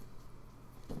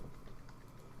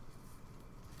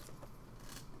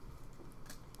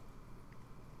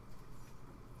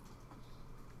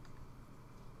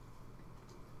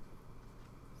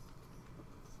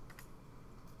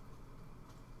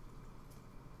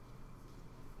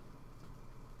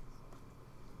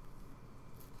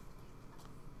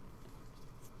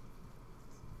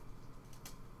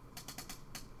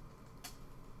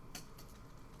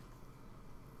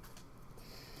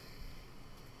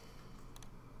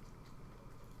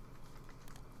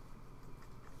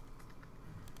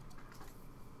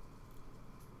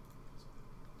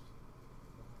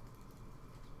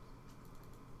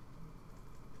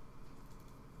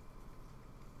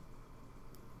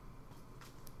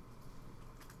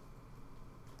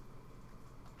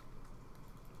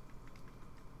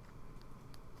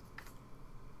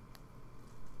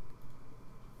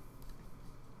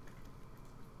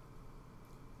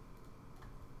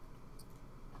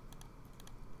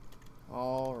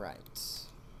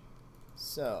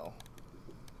 So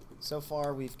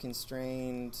far we've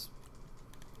constrained,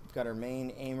 we've got our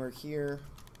main aimer here,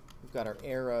 we've got our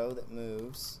arrow that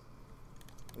moves,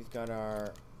 we've got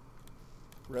our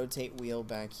rotate wheel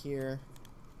back here,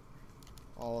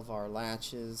 all of our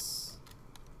latches,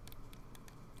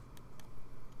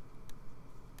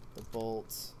 the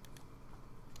bolt,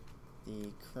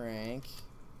 the crank.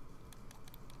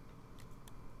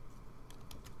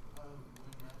 When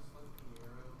I select the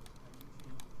arrow, have you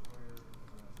changed where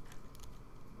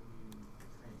when you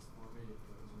transform it, it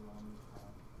goes along the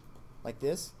path? Like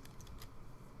this?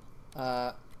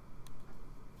 Oh,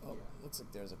 Yeah. looks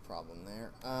like there's a problem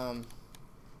there.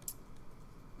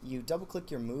 You double click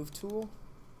your move tool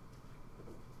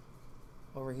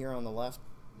over here on the left,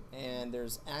 and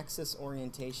there's axis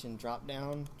orientation drop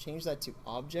down. Change that to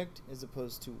object as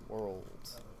opposed to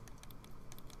world.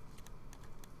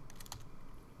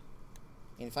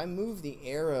 And if I move the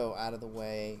arrow out of the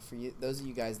way, for you, those of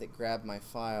you guys that grabbed my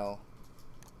file,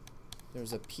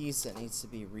 there's a piece that needs to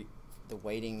be, the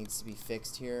weighting needs to be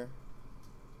fixed here.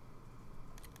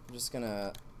 I'm just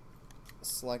gonna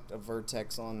select a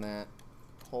vertex on that,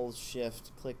 hold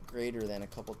shift, click greater than a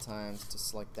couple times to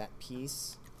select that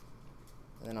piece,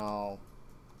 and then I'll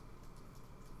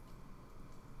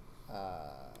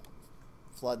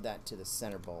flood that to the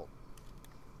center bolt.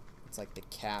 It's like the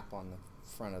cap on the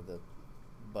front of the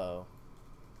bow,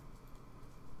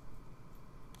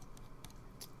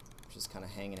 which is kind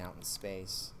of hanging out in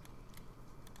space.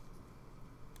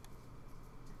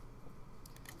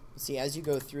 See, as you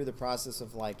go through the process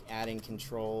of like adding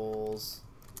controls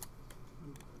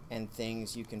and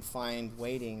things, you can find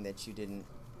weighting that you didn't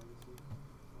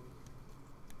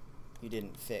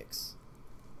fix.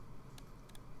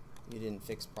 You didn't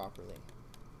fix properly.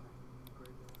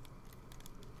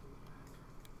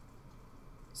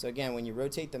 So again, when you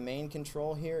rotate the main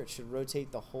control here, it should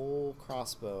rotate the whole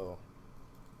crossbow.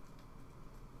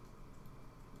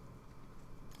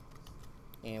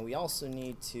 And we also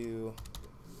need to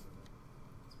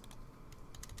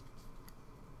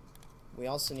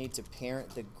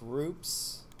parent the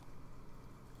groups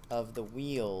of the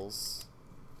wheels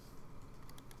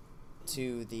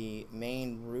to the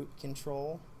main root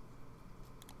control.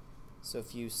 So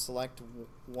if you select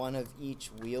one of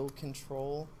each wheel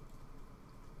control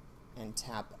and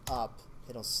tap up,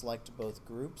 it'll select both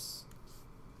groups,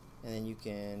 and then you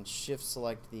can shift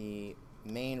select the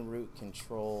main root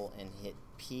control and hit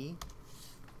P.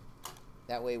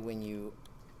 That way when you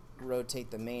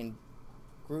rotate the main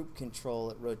group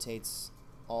control, it rotates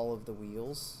all of the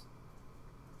wheels.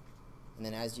 And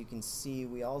then as you can see,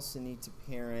 we also need to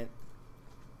parent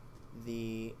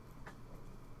the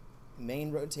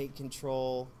main rotate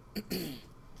control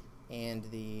and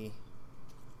the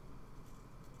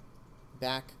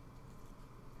back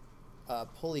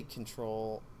pulley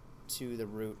control to the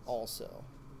root also.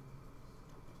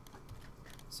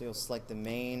 So you'll select the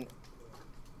main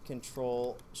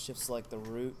control, shift select the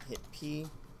root, hit P,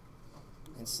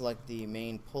 and select the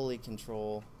main pulley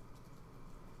control.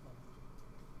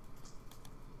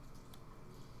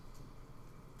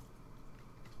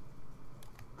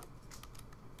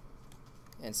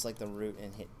 And select the root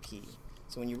and hit P.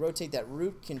 So when you rotate that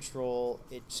root control,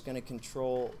 it's going to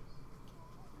control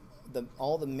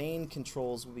all the main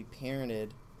controls will be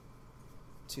parented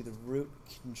to the root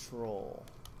control.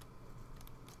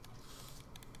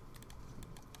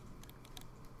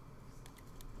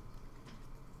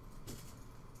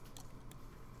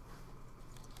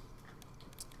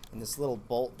 And this little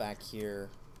bolt back here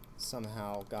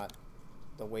somehow got,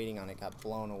 the weighting on it got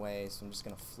blown away, so I'm just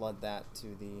going to flood that to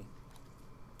the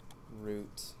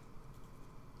root.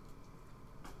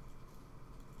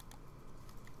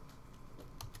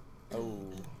 Oh,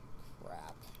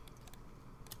 crap.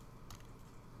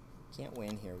 Can't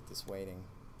win here with this weighting.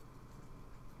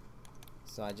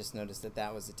 So I just noticed that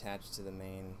that was attached to the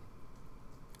main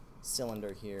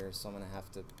cylinder here, so I'm going to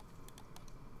have to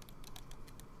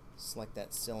select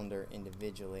that cylinder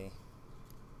individually.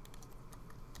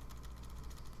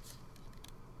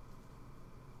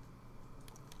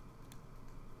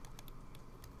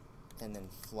 And then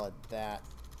flood that.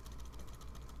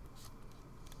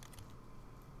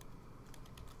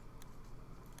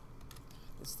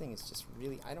 This thing is just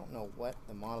really, I don't know what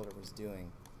the modeler was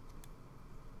doing,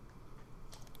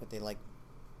 but they like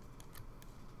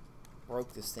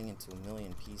broke this thing into a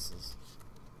million pieces.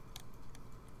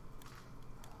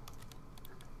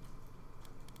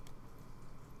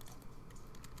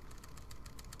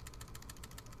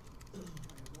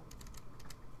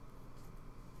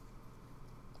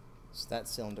 So that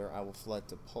cylinder I will flood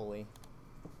to pulley.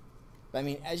 But I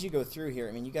mean, as you go through here,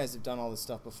 I mean, you guys have done all this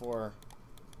stuff before.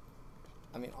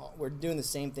 I mean, we're doing the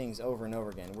same things over and over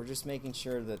again. We're just making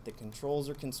sure that the controls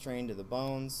are constrained to the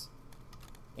bones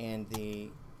and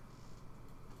the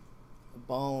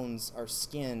bones are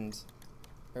skinned,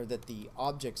 or that the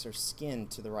objects are skinned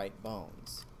to the right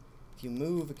bones. If you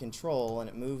move a control and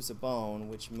it moves a bone,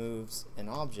 which moves an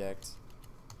object,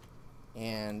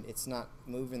 and it's not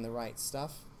moving the right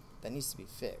stuff, that needs to be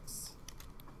fixed.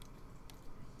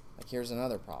 Like here's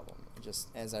another problem. Just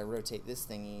as I rotate this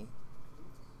thingy,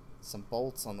 some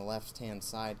bolts on the left-hand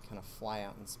side kind of fly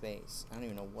out in space. I don't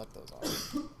even know what those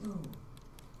are.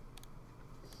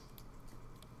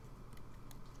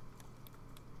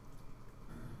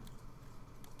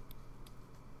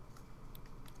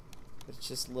 But it's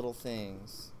just little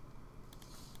things.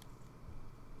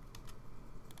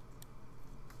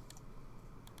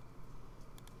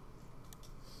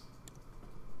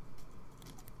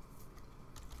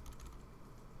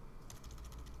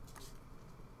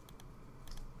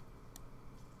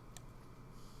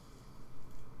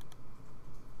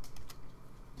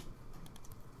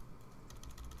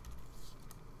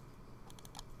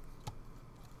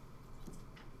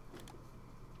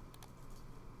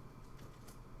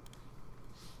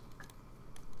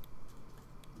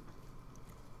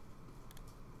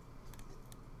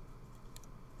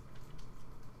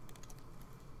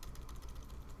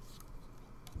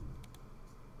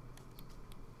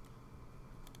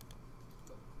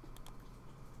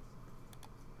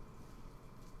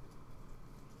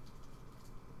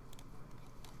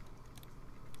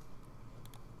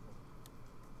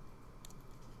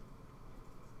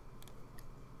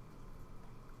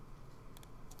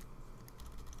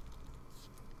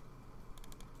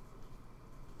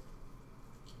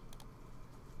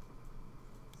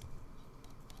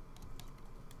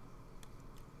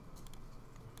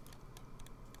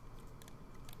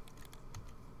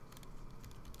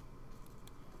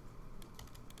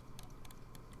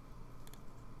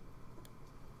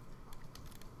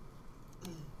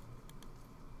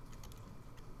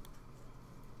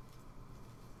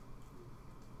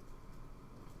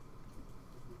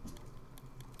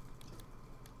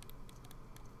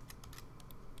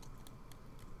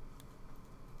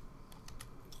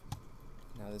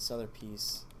 Now this other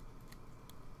piece,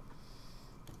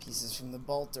 pieces from the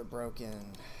bolt are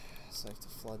broken, so I have to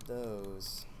flood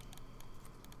those.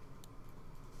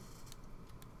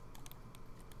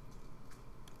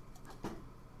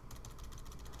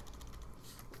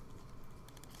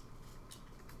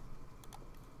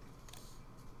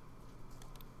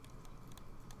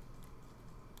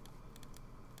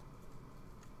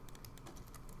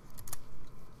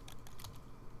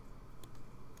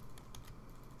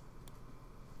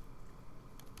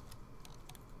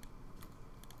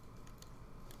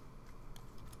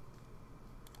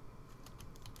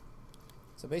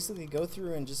 So basically go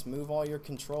through and just move all your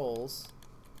controls,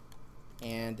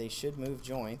 and they should move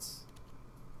joints,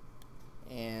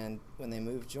 and when they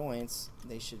move joints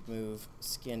they should move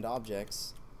skinned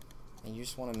objects, and you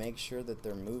just want to make sure that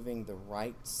they're moving the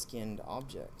right skinned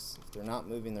objects. If they're not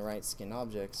moving the right skinned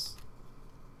objects,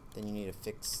 then you need to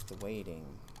fix the weighting.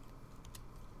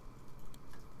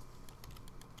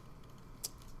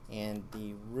 And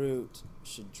the root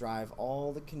should drive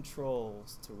all the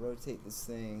controls to rotate this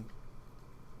thing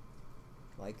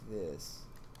like this.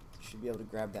 You should be able to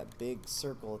grab that big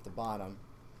circle at the bottom,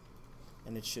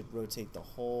 and it should rotate the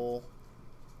whole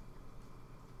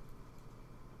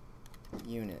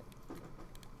unit.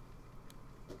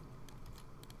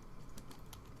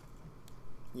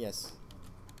 Yes.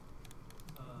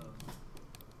 The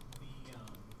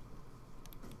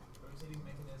rotating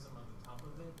mechanism on the top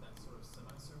of it, that sort of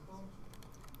semicircle,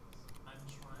 I'm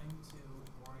trying to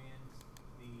orient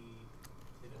the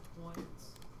pivot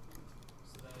points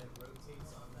so that it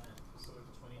rotates on that sort of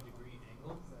 20-degree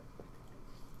angle,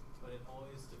 but it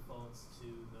always defaults to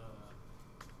the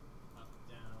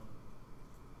up-down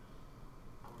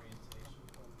orientation.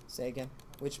 Say again.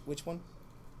 Which one?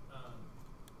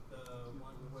 The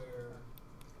one where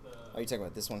the... Are you talking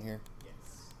about this one here?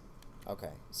 Yes.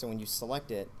 Okay. So when you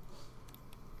select it,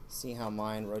 see how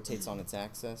mine rotates on its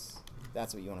axis?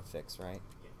 That's what you want to fix, right?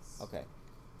 Yes. Okay.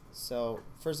 So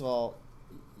first of all,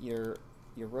 you're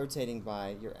rotating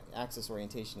by, your axis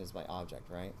orientation is by object,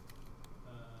 right?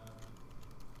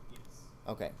 Yes.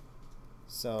 Okay.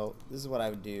 So this is what I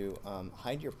would do.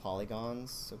 Hide your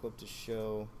polygons. So go up to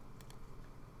show,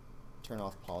 turn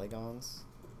off polygons.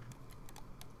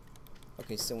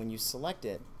 Okay, so when you select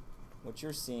it, what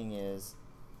you're seeing is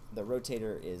the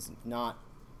rotator is not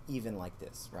even like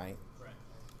this, right? Right.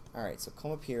 Alright, so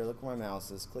come up here, look where my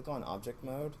mouse is, click on object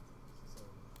mode.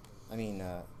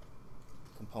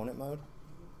 Component mode.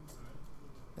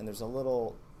 And there's a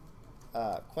little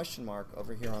question mark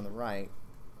over here on the right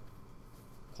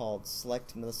called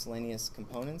Select Miscellaneous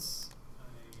Components. I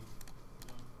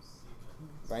don't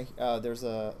see that. Right? There's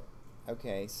a.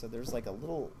 Okay, so there's like a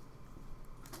little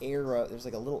arrow. There's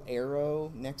like a little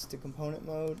arrow next to component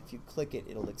mode. If you click it,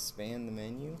 it'll expand the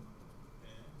menu. Okay.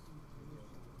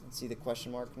 And see the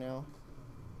question mark now?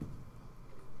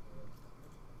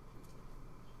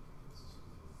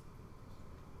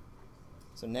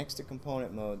 So next to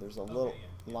component mode, there's a little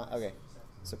line. Okay,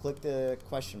 so click the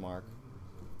question mark.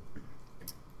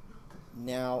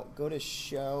 Now go to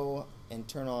show and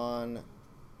turn on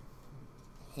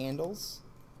handles.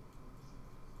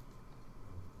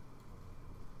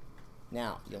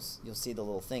 Now you'll see the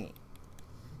little thingy.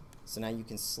 So now you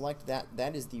can select that.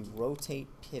 That is the rotate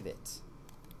pivot.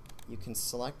 You can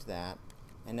select that,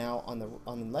 and now on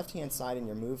the left hand side in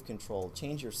your move control,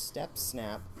 change your step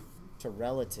snap to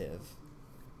relative,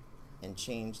 and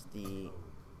change the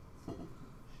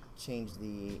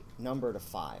number to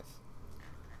 5.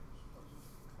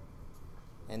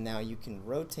 And now you can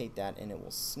rotate that, and it will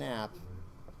snap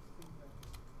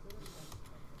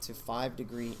to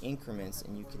 5-degree increments,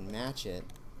 and you can match it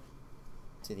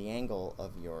to the angle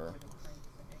of your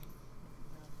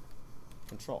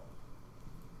control.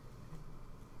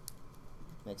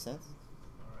 Make sense?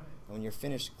 All right. And when you're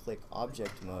finished, click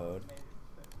Object Mode,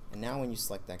 and now when you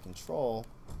select that control,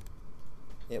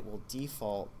 it will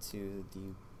default to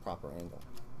the proper angle.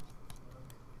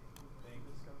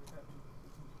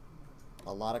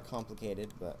 A lot of complicated,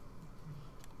 but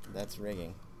that's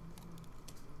rigging.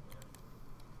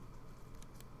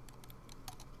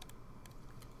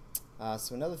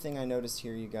 So another thing I noticed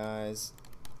here, you guys,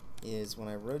 is when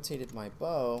I rotated my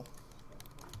bow,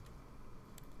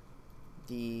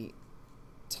 the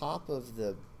top of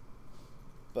the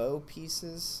bow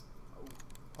pieces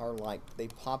are like, they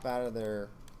pop out of their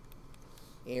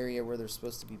area where they're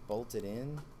supposed to be bolted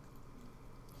in.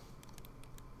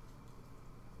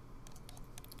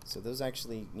 So those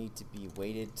actually need to be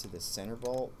weighted to the center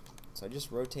bolt. So I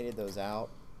just rotated those out,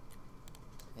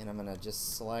 and I'm going to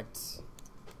just select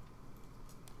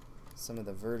some of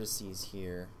the vertices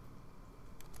here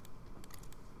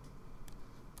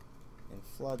and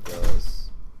flood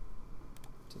those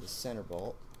to the center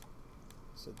bolt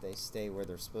so that they stay where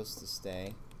they're supposed to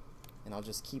stay. And I'll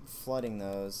just keep flooding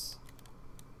those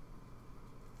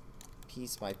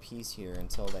piece by piece here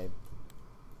until they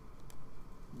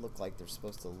look like they're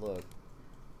supposed to look.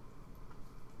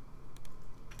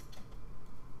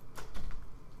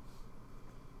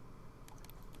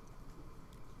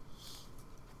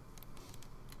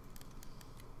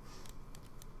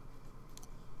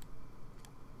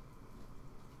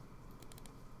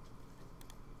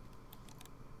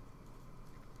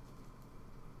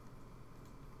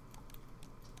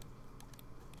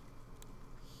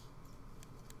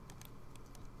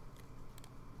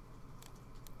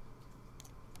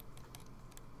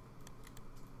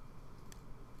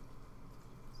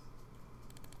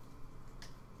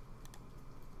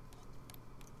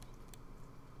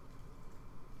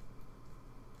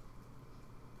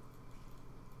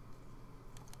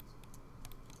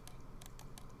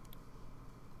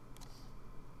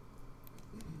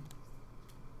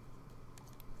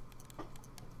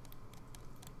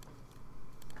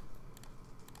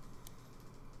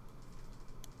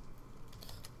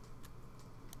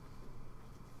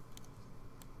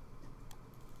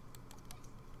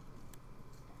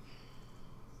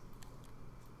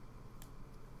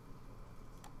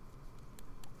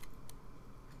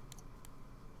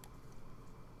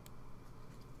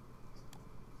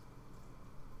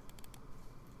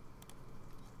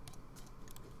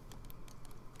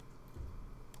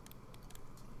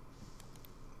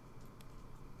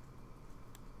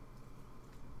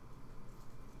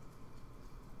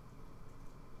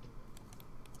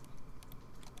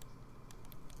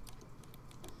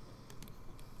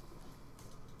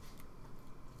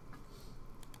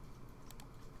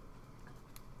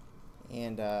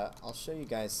 And I'll show you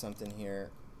guys something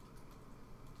here.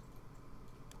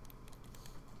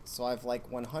 So I've like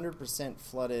 100%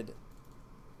 flooded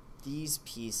these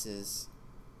pieces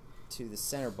to the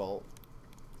center bolt,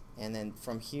 and then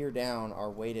from here down are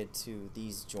weighted to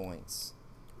these joints.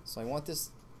 So I want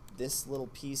this little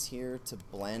piece here to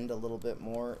blend a little bit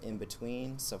more in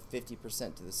between, so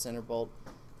 50% to the center bolt,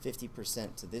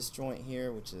 50% to this joint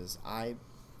here, which is eye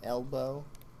elbow.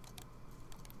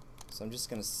 So I'm just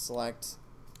going to select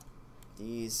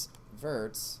these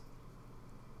verts,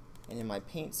 and in my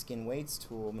paint skin weights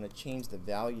tool I'm going to change the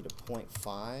value to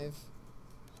 0.5,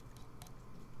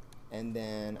 and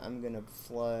then I'm going to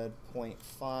flood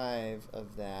 0.5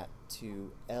 of that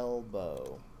to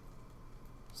elbow.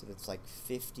 So that's like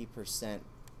 50%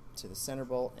 to the center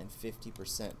bolt and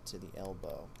 50% to the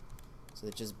elbow. So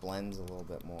it just blends a little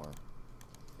bit more.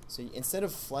 So instead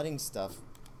of flooding stuff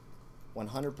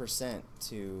 100%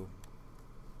 to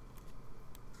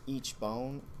each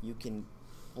bone, you can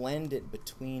blend it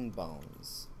between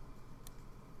bones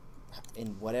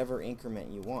in whatever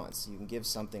increment you want. So you can give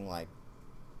something like,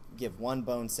 give one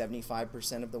bone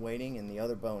 75% of the weighting and the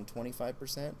other bone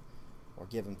 25%, or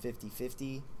give them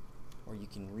 50-50, or you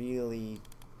can really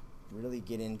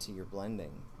get into your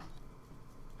blending.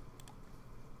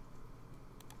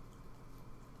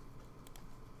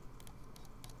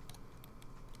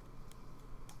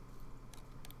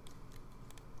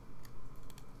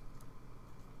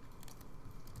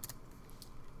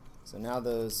 So now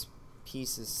those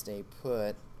pieces stay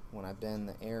put when I bend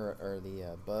the arrow or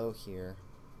the bow here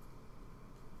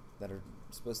that are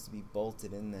supposed to be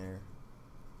bolted in there.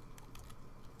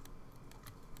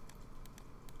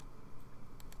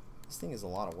 This thing is a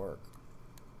lot of work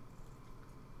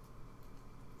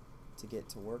to get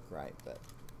to work right, but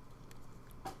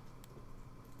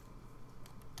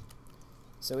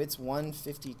so it's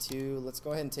 1:52. Let's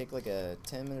go ahead and take like a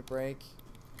 10-minute break,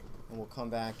 and we'll come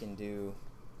back and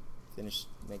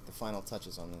make the final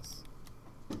touches on this.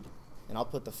 And I'll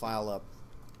put the file up.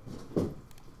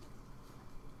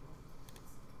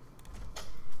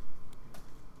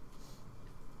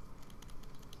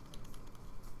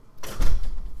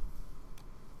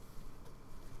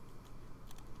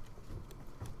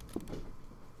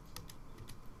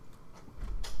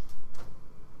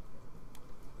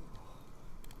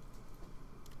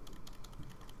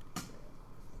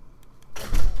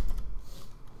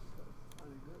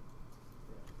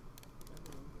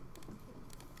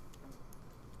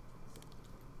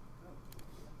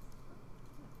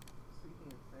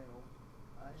 Speaking of fail,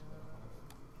 I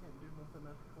can't do nothing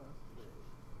after class today.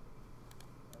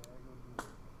 I gotta go do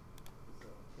work. So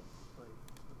I can't play.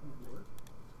 Work?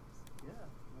 Yeah,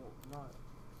 well, not.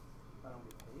 I don't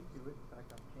get paid to it. In fact,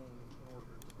 I'm paying in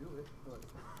order to do it, but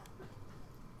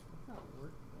That's not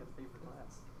work. I get paid for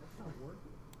class. That's not work.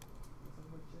 That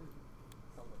sounds like shit.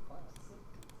 Sounds like class.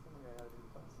 Something I gotta do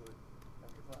class work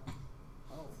after class.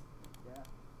 Oh. Yeah.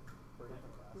 For a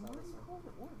different class. Then not why this do you one. call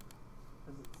it work?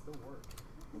 Because it's still work.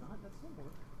 Not, that's not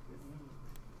work.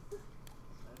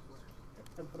 That's work.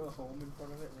 I put a home in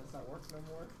front of it and it's not work no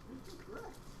more.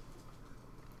 Correct.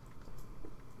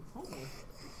 It's homework.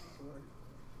 It's work.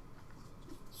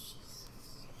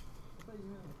 I thought you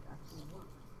meant like actual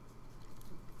work.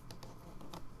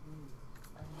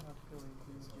 I'm not going to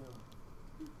the gym.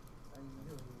 I'm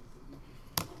going to do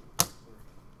work.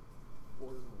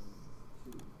 Borderlands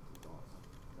 2 is awesome.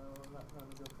 No, I'm not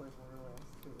going to go play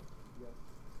Borderlands 2. Yep.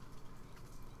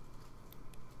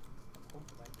 I'm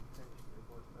hoping I can finish the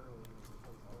work early and we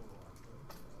play Overwatch,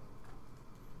 but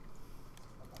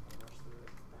I'm not going to rush through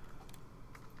it.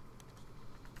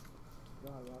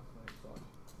 God, last night sucked.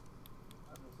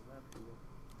 I know some mad people.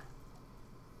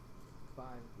 5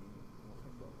 games,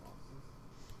 nothing but losses.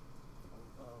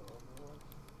 Overwatch?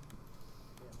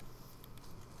 Yeah.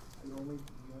 You only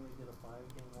did a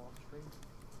 5-game loss streak?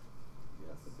 Yeah,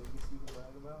 that's the biggest you can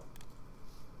brag about?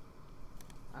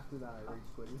 After that, I rage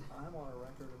quitted. I'm on a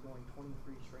record of going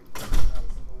 23 straight without a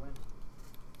single win.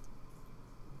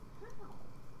 How?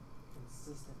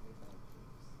 Consistently bad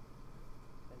teams.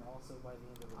 And also by the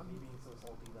end of it, me being so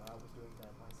salty that I was doing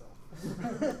bad myself.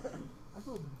 I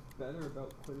feel better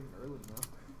about quitting early now.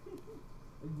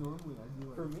 Like normally I do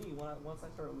like For me, once I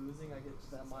start losing, I get to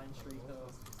that mind streak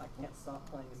of I can't stop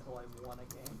playing until I've won a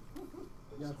game.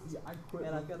 yeah, see, I quit.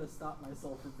 And I've got to stop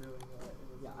myself from doing that. and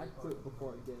it's Yeah, I really quit hard.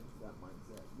 before I get into that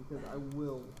mindset because I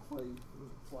will play.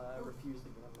 That's why I refuse to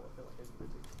gamble. I feel like I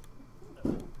need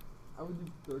to. I would do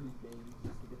 30 games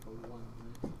just to get the one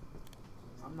win.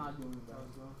 I'm not doing that.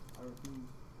 I refuse.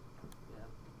 Yeah,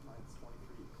 mine's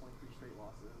 23 straight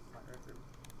losses is my record.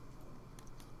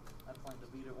 I plan to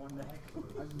beat it one day.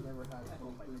 I've never had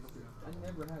 23 straight. I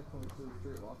never had 23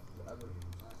 straight losses ever.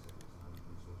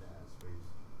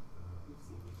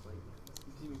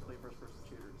 You've seen me play first-person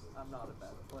shooters. I'm not a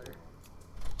bad player.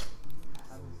 I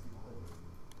haven't seen that.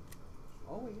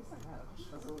 Oh, I guess I have.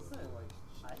 That's what I'm saying. Like,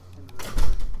 I can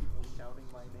remember people shouting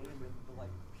my name in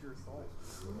like pure salt.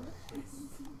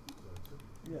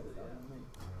 Yeah, that was me.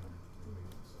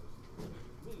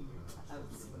 I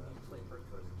haven't seen me play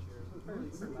first-person shooters. But fairly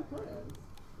Who do you play as?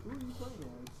 Who are you playing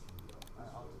as? I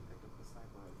also picked up the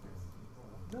sniper right there.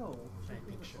 No.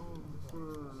 Champion.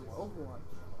 For Overwatch.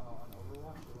 On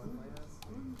Overwatch, who I play as?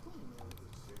 Who are you playing as?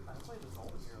 I played as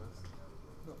all the heroes.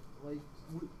 No, like,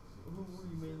 who were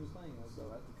you mainly playing as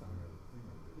though at the time?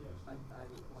 Like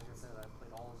I said, I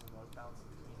played all of them. I was bouncing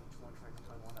between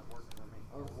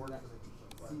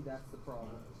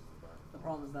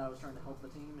that I was trying to help the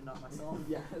team and not myself.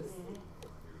 Yes.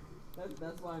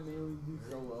 That's why I mainly do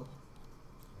solo.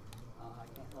 I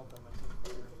can't help that my team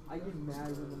player. I get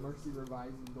mad when the Mercy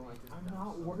revives and go like, I'm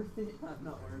not worth it. I'm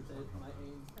not worth it. My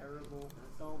aim's terrible.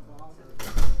 Don't bother.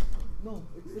 No,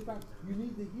 it's the fact you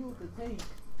need to heal the tank,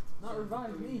 not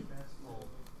revive me.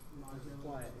 There's a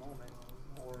quiet moment,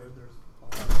 or there's a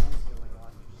lot of things going on.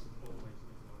 You just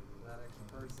need that extra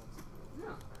person.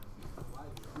 Yeah.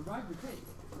 Revive the tank.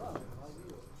 Oh,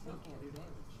 tank can't do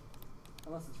damage.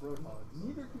 Unless it's Roadhog.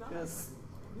 Neither can I. Because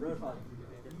Roadhog can do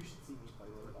damage. You should see me play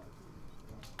Roadhog.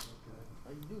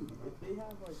 Like, dude, if they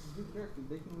have like good characters,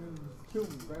 they can really just kill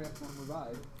me right after I'm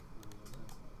revived.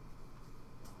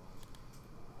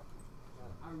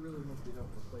 I really hope they don't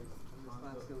replace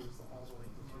That goes all the way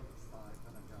to 5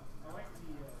 and I got I like the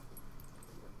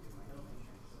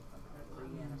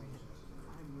reanimation.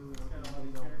 I'm really hoping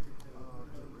they don't get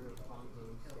rid of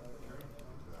Fonzo's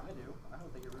I do. I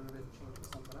hope they get rid of it and change it to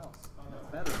something else.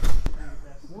 Better.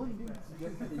 One dude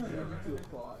suggested they change it to a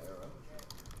claw arrow.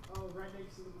 Oh, right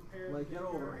next to the repair. Like, Get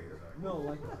over here. no,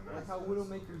 like how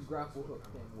Widowmaker's grapple hook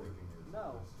thing works.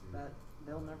 No, that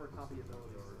they'll never copy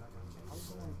abilities. They're not gonna I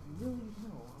was change like, really?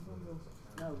 No, I'm gonna go.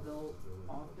 No, they'll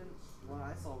often. What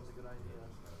I saw was a good idea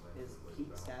is keep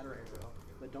scatter arrow,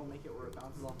 but don't make it where it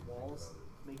bounces off walls.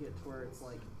 Make it to where it's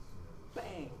like,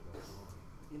 bang,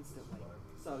 instantly.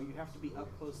 So you have to be up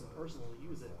close and personal to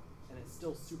use it, and it's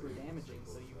still super damaging.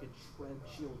 So you could shred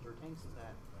shields or tanks with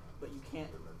that, but you can't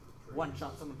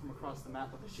one-shot someone from across the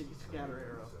map with a shitty scatter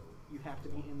arrow. You have to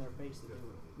be in their face to do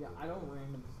it. Yeah, I don't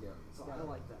randomly So I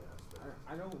like that.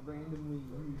 I don't randomly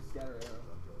use scatter arrow.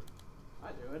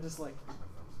 I do. I just like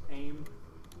aim,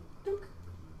 dook,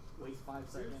 wait 5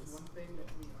 seconds. One thing that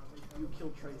we You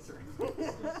kill Tracer.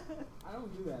 I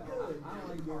don't do that. I don't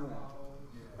like doing that.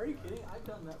 Are you kidding? I've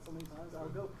done that so many times. I'll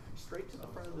go straight to the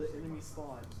front of the enemy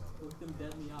spawn, look them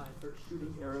dead in the eye, start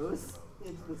shooting arrows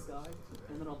into the sky,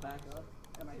 and then I'll back up,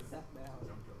 and I sat down.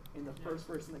 And the first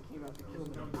person that came out to kill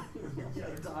me,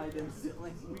 I died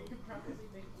instantly. We could probably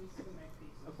make use of that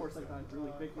piece. Of course, I died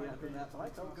really quickly after that, but I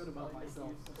felt good about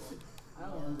myself. I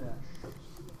don't do that.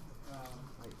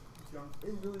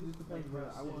 It really just depends whether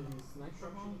I want to be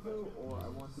sniper Hanzo or I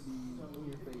want to be in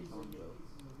your face Hanzo.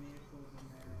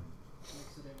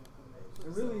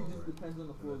 It really just depends on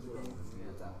the flow of the game for me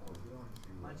at that point.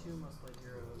 My 2 must-play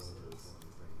heroes is,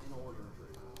 in order,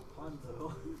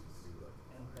 Hanzo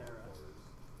and Thera.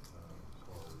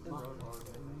 Then Roadhog.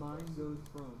 Mine goes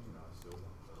from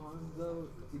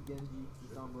Hanzo to Genji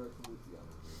to Sombra to Lucio.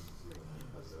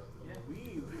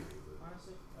 Weave.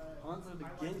 Honestly, Hanzo to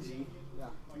Genji.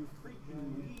 Yeah. You freaking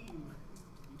weave.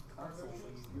 You console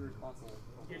weave. You're a console.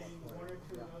 getting 1 or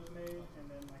 2 of those made, and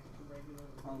then like the regular.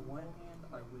 On one hand,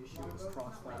 I wish it was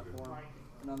cross-platform,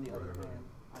 and on the other hand,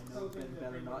 I know it's been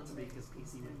better not to be because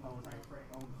PC would own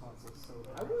consoles so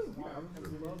bad. I really do. I would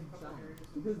just love the challenge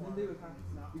because then they would have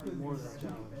because More than a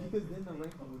challenge. because then the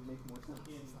ranking would make more sense.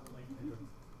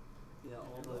 Yeah,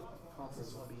 all the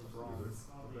consoles would be in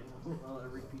bronze. Well,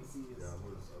 every PC is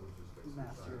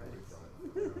master race.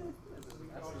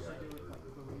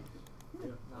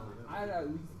 I'd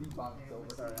at least be bottom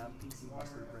silver. Sorry, I'm PC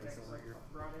mustard race over here.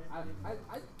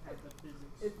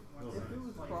 If it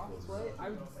was crossplay, I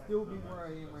would still be where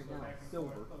I am right now,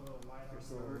 silver. You're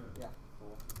silver? Yeah,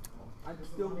 Cool. I'd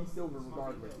still be silver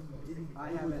regardless. It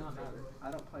I would haven't. not matter. I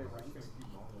don't play ranked.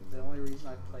 The only reason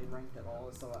I've played ranked at all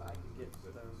is so I can get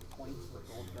those points with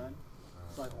gold gun.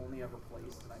 So I've only ever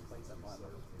placed, and I place at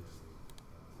platinum.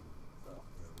 So.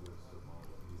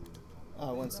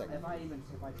 1 second. If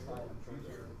I tried, I'm sure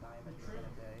there's a diamond in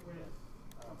a day.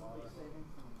 I don't bother.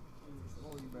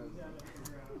 Oh, you better.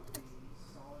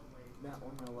 That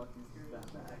one on the left is that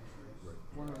bad.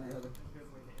 One or the other.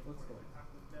 Let's go.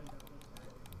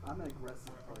 I'm an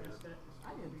aggressive player.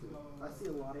 I am too. I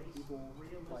see a lot of people,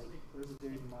 like, there's a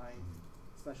dude in my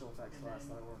special effects class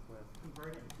that I work with.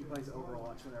 He plays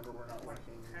Overwatch whenever we're not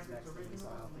working. He's next to me,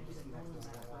 so I don't think he's next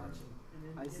to Overwatch.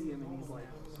 I see him and he's like,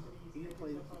 he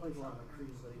plays a lot of McCree,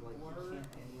 but he can't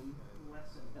aim.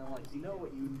 And I'm like, you know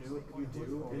what you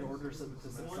do in order to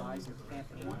subside your can't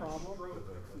aim problem?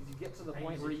 Is you get to the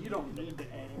point where you don't need to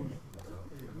aim.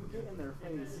 You get in their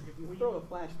face, you throw a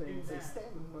flashbang and say,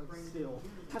 stand still.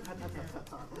 Ta ta ta ta ta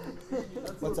ta.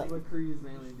 That's What's what up? McCree is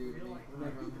mainly do to me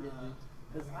whenever I'm getting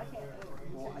Because I can't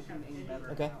aim. Well, I can aim better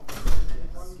Okay. now.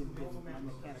 My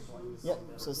mechanical aim is Yep,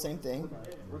 better. so same thing.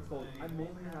 what's called. I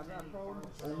mainly have that problem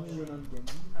only when I'm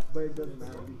Genji, but it doesn't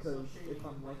matter because if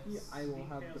I'm lucky, I will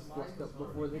have the flex up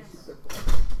before they shoot their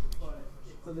flash.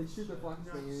 So they shoot their flash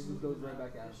and it just goes right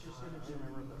back at us.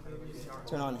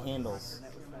 Turn on handles.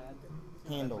 Internet was bad.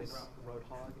 handles.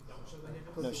 Roadhog.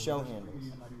 No, show handles.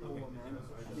 And I pull them in,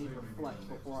 and they reflect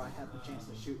before I have the chance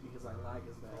to shoot because I lag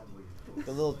as bad.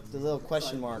 The little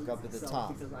question mark up at the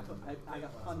top. Because I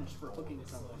got punished for hooking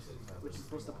someone, which is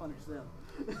supposed to punish them.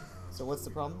 So what's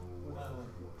the problem?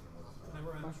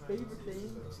 My favorite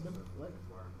thing, like,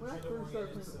 when I first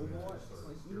started playing Overwatch,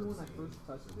 like, even when I first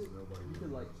touched it,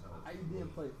 because, like, I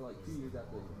didn't play it for, like, 2 years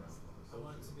after it came out.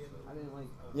 I didn't, like,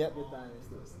 Yep. get that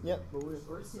into it. Yep. But when it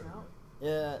first came out,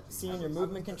 Yeah, seeing your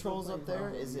movement controls up there,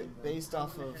 is it based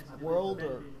off of world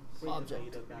or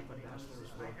object? Back when Bastion was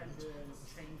broken.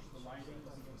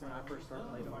 When I first started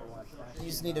playing Overwatch, You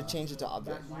just need to change it to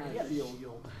object. I had a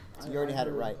shield. So you already had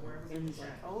it right. And he's like,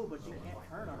 oh, but you can't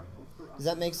turn on it. Does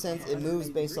that make sense? It moves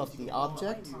based off the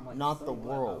object, not the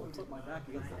world.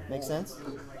 Make sense?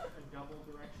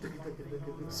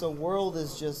 So world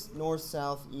is just north,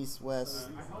 south, east, west,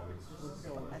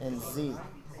 and Z.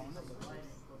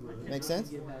 Make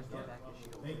sense?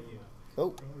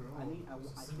 Oh, I think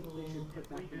they should put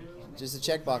back the mechanic. just a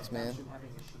checkbox, man. Bastion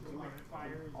having a shield.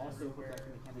 Also put back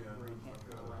the mechanic where you can't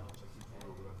turn around.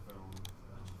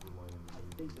 I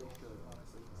think they should,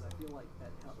 honestly, because I feel like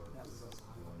that was an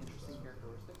interesting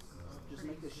characteristic. Just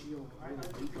make the shield really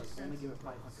weak, like only give it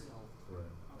 500 health.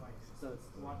 So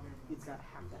it's got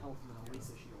half the health of an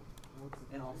Elisa shield.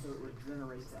 And also it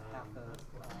regenerates at half the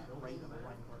rate of a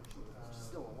Reinhardt shield, which is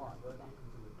still a lot, but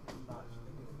not.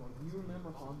 do you remember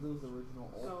Hanzo's original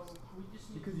ult?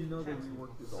 Because you know they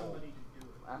reworked his ult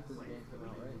after the game came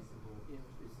out, right? It's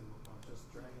just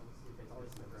dragons. It's always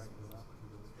been dragons up.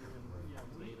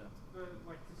 Beta.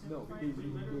 No, they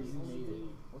remade it.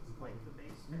 What's it called?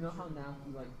 You know how now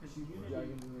he like shoots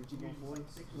dragons in Reaching Forward?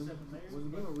 When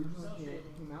the game originally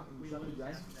came out and you shot the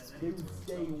dragon, they would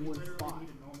stay in one spot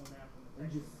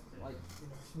and just like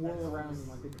swirl around in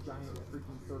like a giant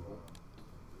freaking circle.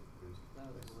 That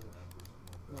was glitch.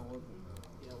 No, it wasn't.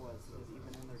 Yeah, it was, because even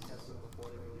in their testing before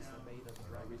they released the beta, the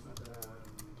dragons went there.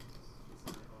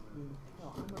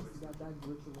 Hell, I must have got that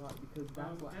glitch a lot because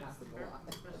that's what happened a lot.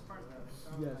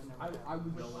 Yes, I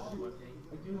would shoot,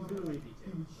 like he was literally,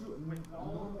 he would shoot a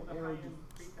normal arrow just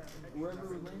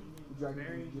wherever it went, the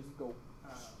dragon would just go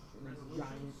in this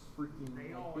giant freaking,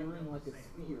 like, they were in like a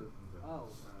sphere. Oh.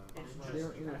 They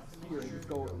were in a sphere and just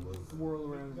go and swirl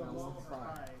around in that one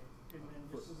spot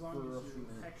for a few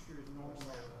minutes.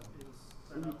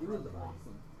 It was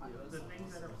awesome. The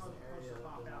things that are supposed to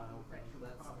pop out, the texture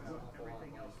will pop out,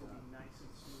 everything else will be nice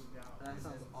and smoothed out. That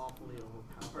sounds awfully It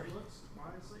overpowered. looks,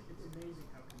 honestly, it's amazing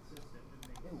how consistent it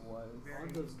makes. It was.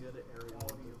 Hanzo's good at area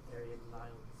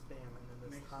denial and spam, and then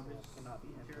this combo cannot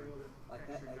be entered. Like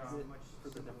that exit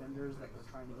for the defenders that are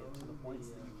trying to get to the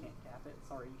points that you can't cap it.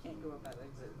 Sorry, you can't go up that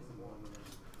exit anymore.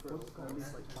 For at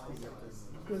least like 5 seconds.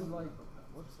 Because like,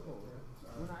 what's it called?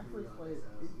 When I first played it,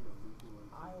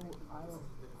 I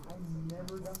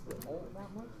never got the ult that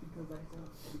much because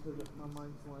my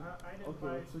mind's like,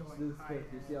 okay, let's switch to this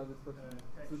character, see how this person,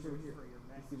 switch over here,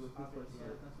 to see what this person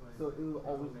is. So it would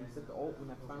always reset the ult.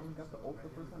 When I finally got the ult the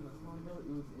first time, that's long ago,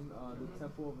 it was in the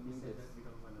Temple of Anubis.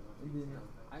 And then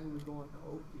I was going,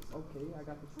 oh, okay, I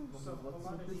got the triple move, let's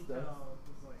see what this does.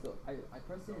 So I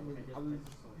pressed it and then I was,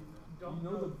 you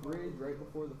know the bridge right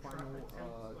before the final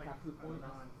capture point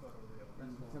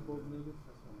in the Temple of Anubis?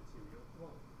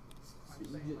 I'm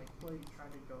saying, like, you try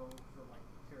to go for, like,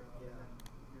 material, and then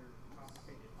your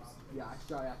complicated object. Yeah, I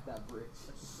shot at that bridge.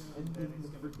 And then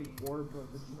the freaking orb of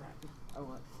the dragon. I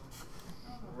went,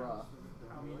 bruh.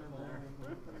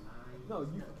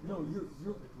 No,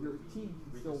 your team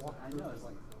can still walk. I know, it's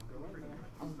like, go in there.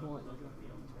 I was going,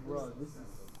 bruh, this is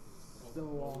so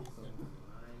awesome.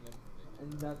 And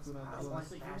that's what I'm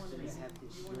doing. So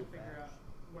you want to figure out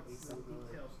what's the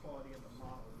details quality of the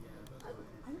model.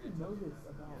 I didn't know this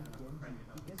about Genji.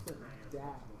 He gets a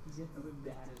dash. He gets a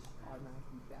dash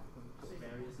automatically back when he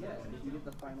kills. Yeah, and if you get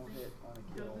the final hit on a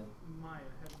kill, Maya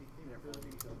has the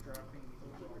capability of dropping the you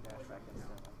keep your dash back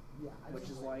instantly. Yeah, Which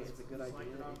is why it's a good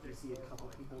idea if you see a couple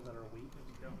people that are weak to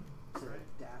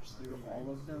dash through all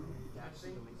of them, dash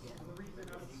through them again.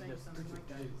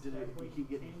 You keep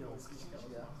getting kills.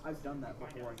 Yeah, I've done that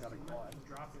before I got a quad.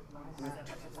 I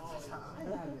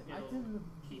haven't. I tend to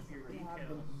have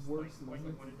the worst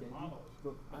moments in Genji,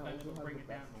 but I also have the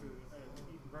best moments.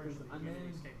 Because I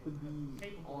managed to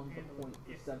be on the point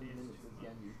for 7 minutes in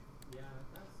Genji.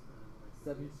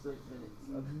 7 straight minutes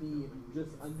of me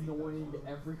just annoying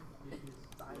everyone. It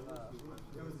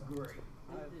was great.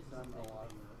 I've done a lot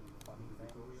of funny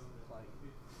things. Like,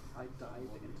 I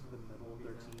dived into the middle of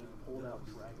their team, pulled out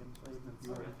Dragon Blade, and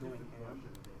started doing ham.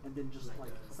 And then just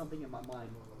like something in my mind,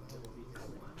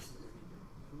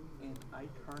 and I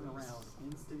turn around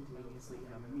instantaneously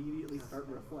and immediately start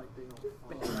reflecting.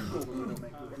 Bam! I killed the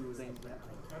Widowmaker who was aiming at me.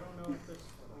 I don't know if this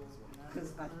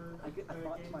Because I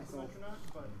thought to myself,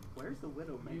 where's the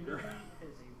Widowmaker? is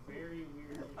a very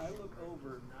weird I look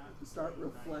over, start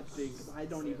reflecting, because I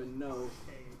don't even know,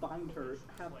 find her,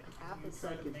 have half a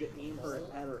second to aim her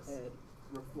at her head,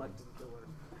 reflect and kill her,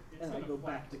 and I go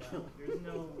back to kill her. There's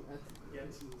no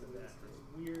get to that.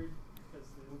 It's weird because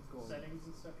the settings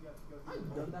and stuff you have to go through.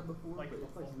 I've done that before, Like but the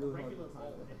it's like full really hard regular to time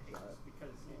bolt the it hates headshot.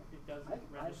 because it doesn't I've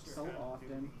register so how to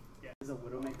often do it. is a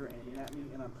Widowmaker aiming at me,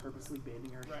 and I'm purposely baiting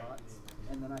her Right. shots,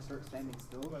 and then I start standing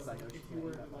still because I know If she's you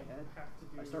were aiming to at my like head. have to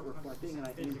do I start reflecting, and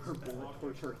I aim her bullet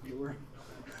towards her healer.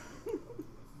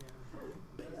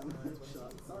 Bam,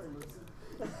 headshot. Sorry, Lucy.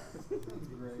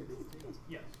 Great.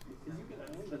 Yes. Because you can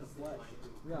aim to the flesh.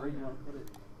 Yeah. Where you want to put it.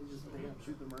 It's just bam,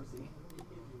 shoot the mercy.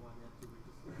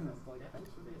 It's like, thanks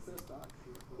for the assist, Doc.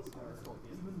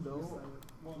 Even though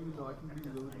I can be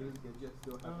really good at Genji, I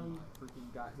still haven't freaking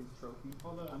got his trophy.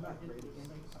 Although I'm not it- great at it's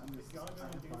games. like, I'm if just, y'all I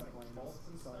gonna have do fun like playing bolts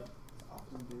and this, so stuff, I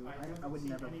often do. I I haven't would seen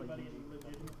never play anybody Genji.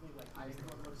 legitimately like make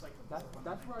what looks like a That's bolt.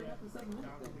 that's where I got the 7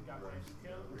 minute thing.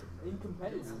 In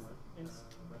competitive. And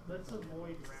let's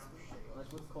avoid round shape.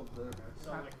 That's what's called the So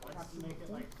like let's make it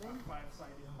like a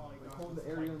five-sided polygon. Like hold the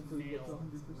with, area like, until you get to nail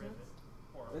 100%. rivet.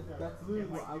 Or That's literally it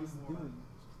what might I do was more, doing.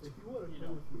 If you want to You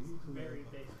know, very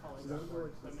base polygon. Don't go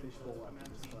into the limit fishbowl the after amount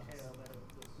of this class. detail that the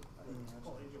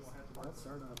whole engine will have to work. Let's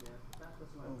start up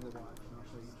Overwatch, and I'll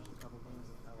show you just a couple things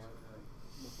of how I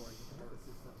before I get to the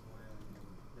system.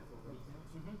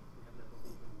 Mm-hmm.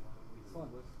 It's fun.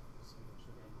 You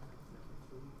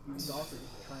can also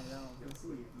just try it out and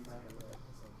see if you have it.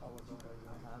 I'll let you know if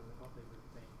I have it.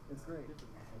 It's great.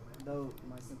 Though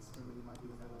my sensitivity might be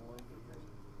a little low.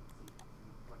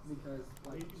 Because,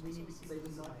 like, We need to keep say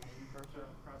this as is much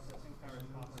processing power as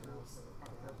possible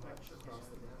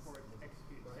before it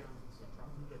executes sounds and stuff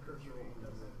properly. The cursor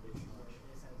doesn't it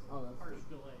has a Oh, that's harsh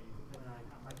good. delay depending on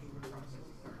how much processing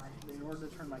power. in order to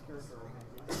turn my cursor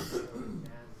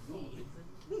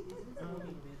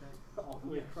all the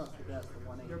way across the desk to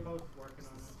 180. They're both working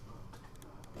on it.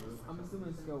 I'm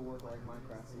assuming it's gonna work like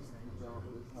Minecraft. This is the jump.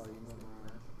 This is how you move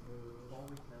around.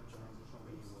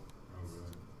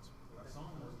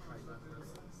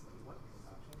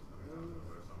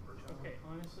 Okay,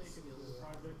 honestly, if it's a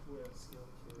project with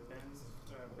Ben's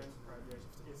project,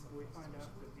 if we find out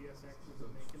that VSX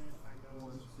isn't making it, I know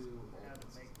One, two, how to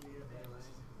make VSX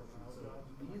for my old job.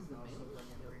 These the Also main- bring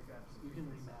in prefabs. You can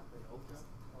remap it. A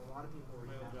lot of people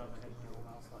My old remap job, I it had with to the do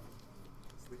mouse button.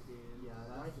 Yeah,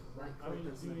 Right I click was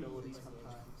does an doing, ability like,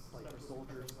 sometimes, like for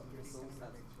soldiers and missiles.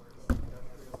 That's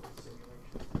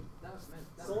simulation.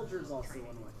 Soldier's also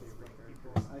one of my favorite characters.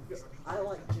 I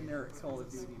like generic Call of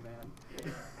Duty, man.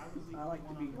 I like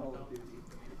to be Call of Duty.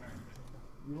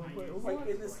 You wanna play Like Overwatch?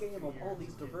 in this game of all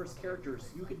these diverse characters,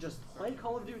 you could just play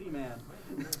Call of Duty, man.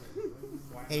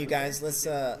 Hey, you guys, let's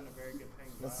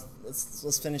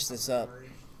finish this up.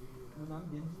 When I'm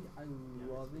Genji, I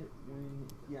love it when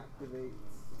he activates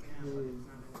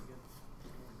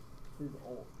his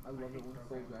ult. I love it when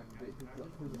Soldier activates his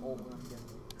ult when I'm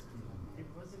Genji. It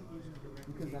wasn't even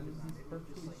directly Because that means he's designed,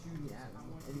 perfectly just like, shooting at I me,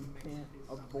 want and he you to can't do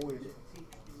avoid it. teach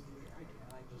engineers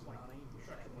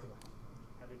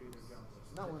how to do their jobs.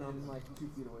 Not when I'm like 2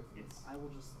 feet away from him. It's I will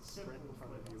just simple, sprint in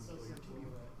front but of you it's so until you're simple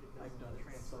cheating. that it I've doesn't done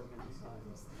it so transfer many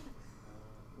times.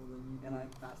 Well, then you And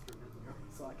I'm faster than you,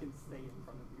 so I can stay in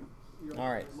front of you. You're All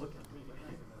right. Look at me.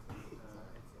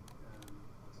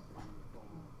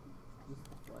 just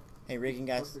deflect. Hey, rigging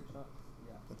guys, Perfect shot.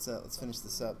 Yeah. let's finish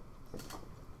this up.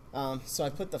 So I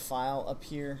put the file up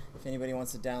here. If anybody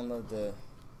wants to download the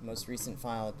most recent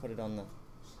file, I put it on the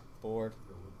board.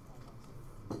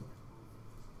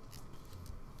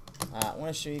 I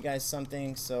want to show you guys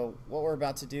something. So what we're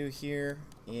about to do here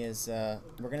is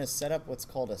we're going to set up what's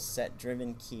called a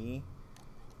set-driven key,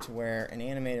 to where an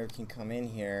animator can come in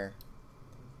here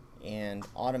and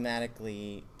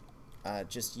automatically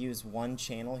just use one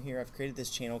channel here. I've created this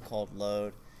channel called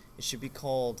load. It should be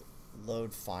called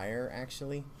load fire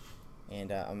actually,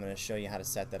 and I'm going to show you how to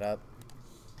set that up.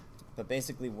 But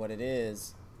basically what it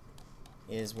is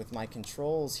with my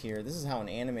controls here, this is how an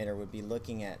animator would be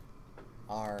looking at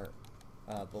our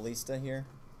Balista here,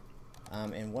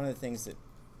 and one of the things that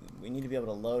we need to be able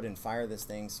to load and fire this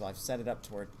thing, so I've set it up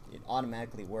to where it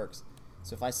automatically works.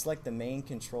 So if I select the main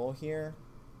control here,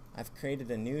 I've created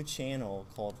a new channel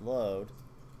called load,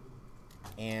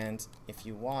 and if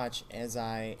you watch, as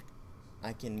I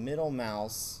can middle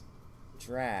mouse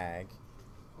drag,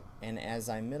 and as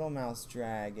I middle mouse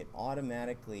drag, it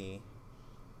automatically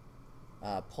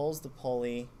pulls the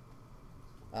pulley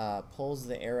pulls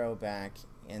the arrow back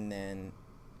and then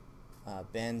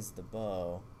bends the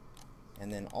bow,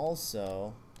 and then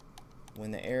also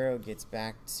when the arrow gets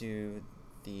back to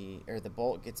the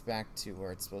bolt gets back to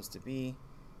where it's supposed to be,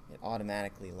 it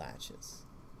automatically latches.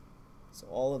 So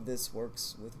all of this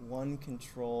works with one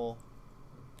control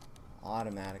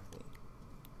automatically.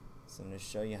 So I'm going to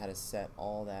show you how to set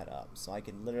all that up. So I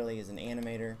can literally, as an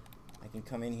animator, I can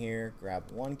come in here,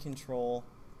 grab one control,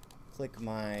 click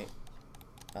my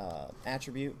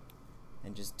attribute,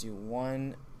 and just do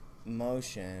one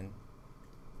motion,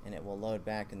 and it will load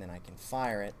back, and then I can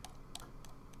fire it,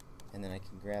 and then I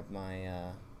can grab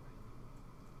my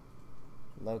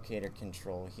locator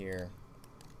control here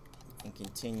and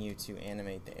continue to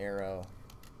animate the arrow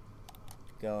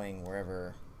going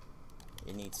wherever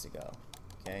it needs to go.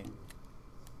 Okay,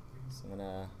 so I'm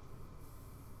gonna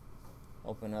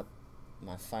open up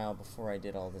my file before I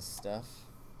did all this stuff.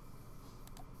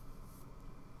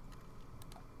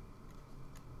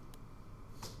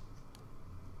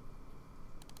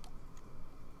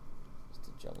 Just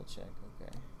to double check.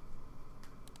 Okay.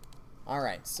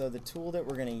 Alright, so the tool that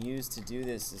we're going to use to do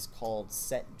this is called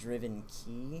Set Driven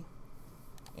Key,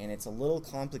 and it's a little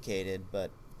complicated,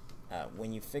 but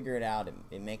when you figure it out,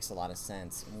 it makes a lot of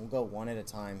sense. And we'll go one at a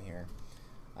time here.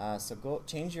 So go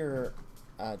change your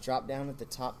drop down at the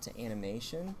top to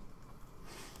animation,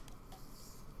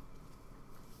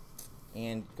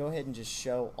 and go ahead and just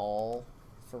show all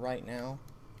for right now.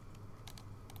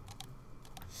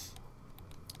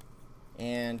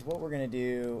 And what we're going to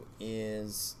do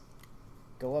is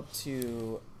go up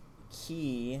to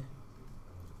key,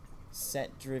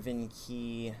 set driven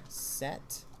key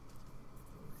set.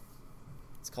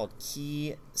 It's called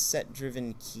key set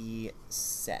driven key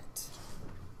set.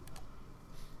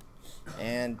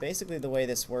 And basically the way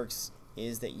this works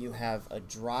is that you have a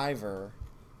driver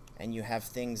and you have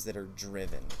things that are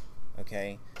driven.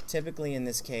 Okay? Typically in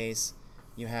this case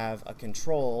you have a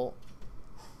control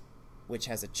which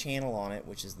has a channel on it,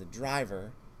 which is the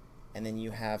driver, and then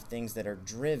you have things that are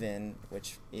driven,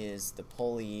 which is the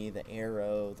pulley, the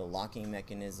arrow, the locking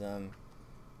mechanism,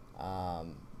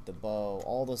 the bow.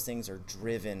 All those things are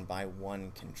driven by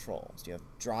one control. So you have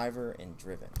driver and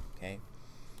driven. Okay.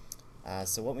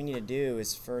 So what we need to do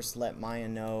is first let Maya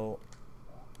know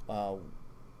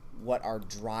what our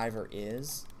driver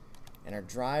is, and our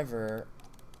driver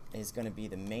is going to be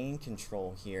the main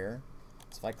control here.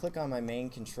 So if I click on my main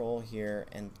control here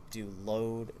and do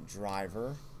load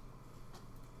driver,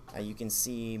 you can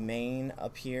see main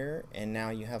up here, and now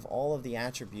you have all of the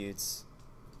attributes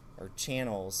or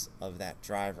channels of that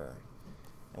driver.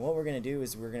 And what we're going to do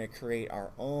is we're going to create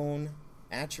our own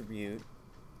attribute,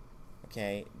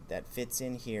 okay, that fits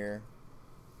in here,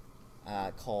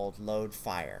 called load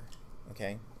fire.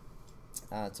 Okay,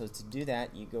 so to do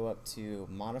that, you go up to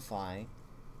modify,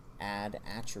 add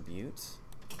attribute.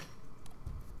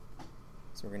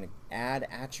 So we're going to add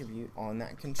attribute on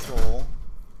that control,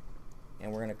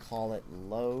 and we're going to call it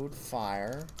load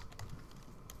fire.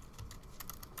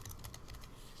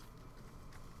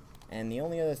 And the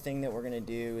only other thing that we're going to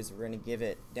do is we're going to give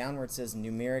it, down where it says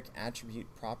numeric attribute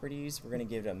properties, we're going to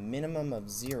give it a minimum of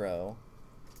 0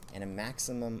 and a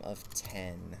maximum of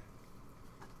 10.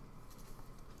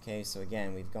 Okay, so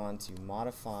again, we've gone to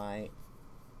modify,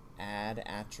 add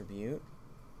attribute,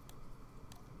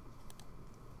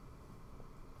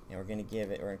 and we're going to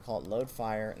give it, we're going to call it load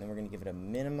fire, and then we're going to give it a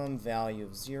minimum value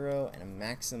of 0 and a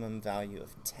maximum value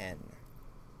of 10.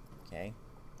 Okay,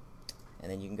 and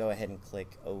then you can go ahead and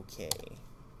click OK.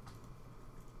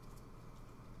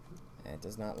 And it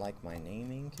does not like my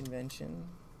naming convention,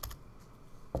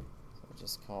 so I'll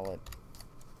just call it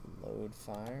load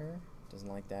fire. Doesn't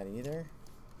like that either.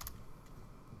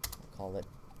 I'll call it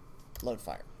load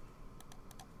fire.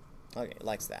 Okay, it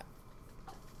likes that.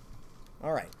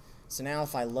 Alright, so now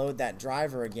if I load that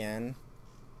driver again,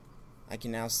 I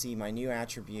can now see my new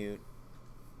attribute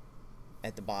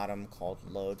at the bottom called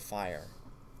load fire.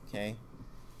 Okay,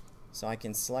 so I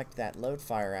can select that load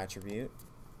fire attribute,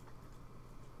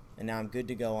 and now I'm good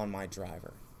to go on my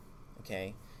driver.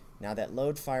 Okay, now that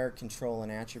load fire control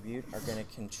and attribute are going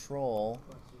to control,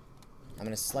 I'm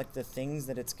going to select the things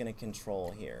that it's going to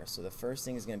control here. So the first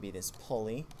thing is going to be this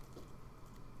pulley,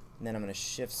 and then I'm going to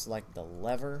shift select the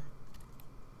lever,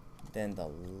 then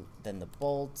the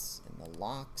bolts and the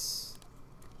locks,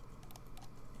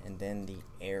 and then the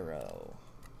arrow.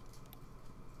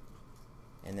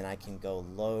 And then I can go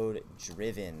load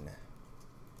driven,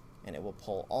 and it will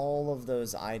pull all of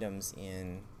those items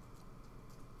in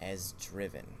as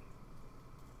driven.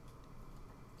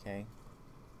 Okay,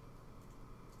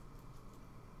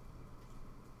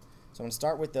 so I'm going to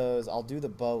start with those. I'll do the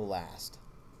bow last.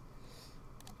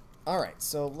 Alright,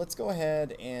 so let's go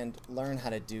ahead and learn how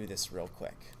to do this real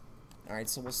quick. Alright,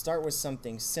 so we'll start with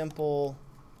something simple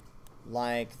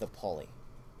like the pulley.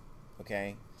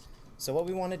 Okay, so what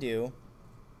we want to do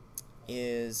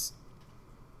is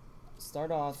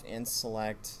start off and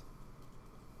select,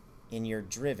 in your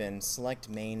driven, select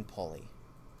main pulley.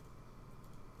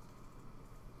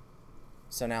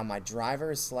 So now my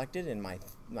driver is selected and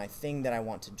my thing that I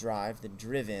want to drive, the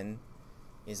driven,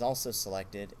 is also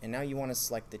selected, and now you want to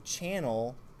select the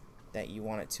channel that you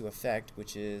want it to affect,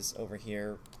 which is over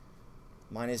here.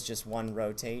 Mine is just one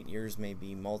rotate, yours may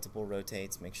be multiple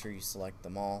rotates. Make sure you select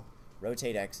them all.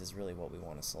 Rotate X is really what we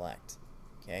want to select.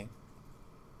 Okay.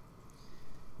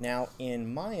 Now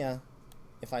in Maya,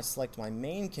 if I select my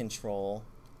main control,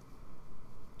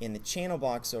 in the channel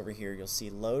box over here you'll see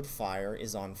load fire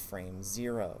is on frame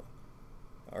 0,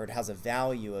 or it has a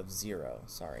value of 0,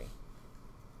 sorry.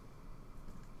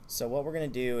 So what we're going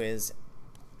to do is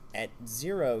at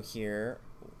 0 here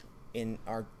in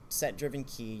our set driven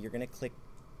key, you're going to click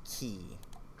key.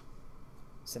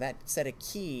 So that set a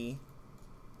key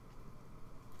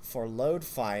for load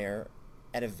fire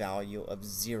at a value of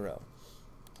 0.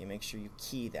 Okay, make sure you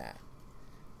key that.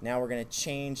 Now we're going to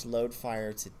change load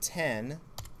fire to 10.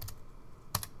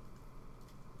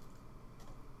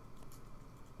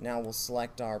 Now we'll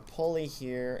select our pulley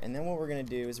here, and then what we're going to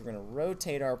do is we're going to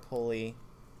rotate our pulley.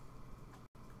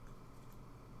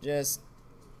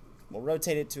 We'll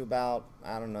rotate it to about,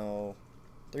 I don't know,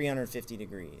 350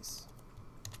 degrees.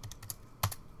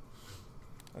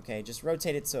 Okay, just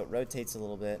rotate it so it rotates a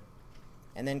little bit,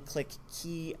 and then click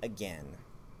key again.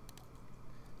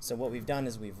 So what we've done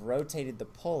is we've rotated the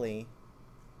pulley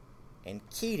and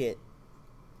keyed it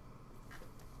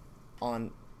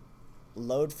on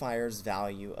load fire's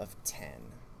value of 10.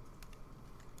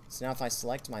 So now if I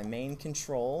select my main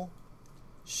control,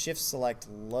 shift select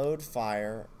load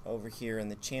fire over here in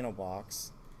the channel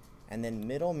box, and then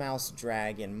middle mouse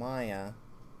drag in Maya,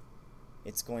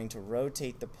 it's going to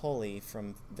rotate the pulley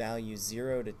from value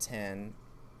 0 to 10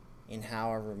 in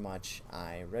however much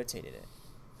I rotated it.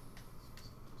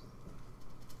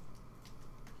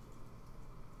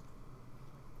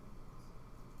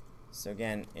 So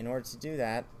again, in order to do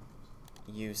that,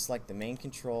 you select the main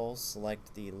control,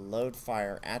 select the load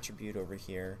fire attribute over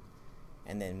here,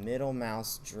 and then middle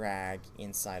mouse drag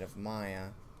inside of Maya,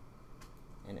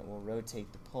 and it will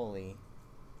rotate the pulley.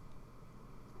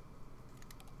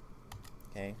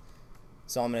 Okay,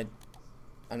 so I'm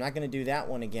not gonna do that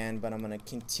one again, but I'm gonna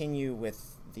continue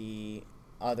with the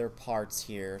other parts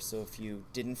here. So if you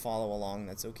didn't follow along,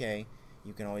 that's okay.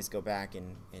 You can always go back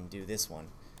and do this one.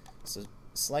 So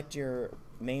select your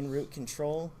main root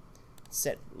control,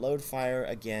 set load fire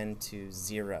again to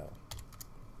 0.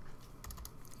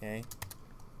 Okay.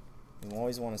 You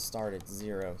always want to start at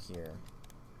 0 here.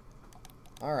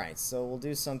 Alright, so we'll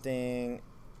do something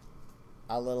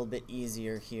a little bit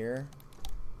easier here.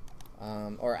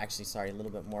 Or actually, sorry, a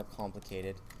little bit more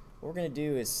complicated. What we're going to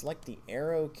do is select the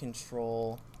arrow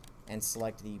control and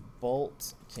select the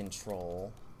bolt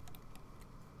control.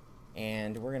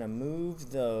 And we're going to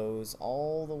move those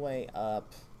all the way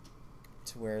up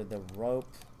to where the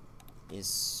rope is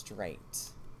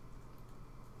straight.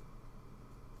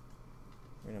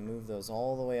 We're going to move those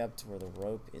all the way up to where the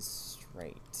rope is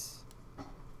straight.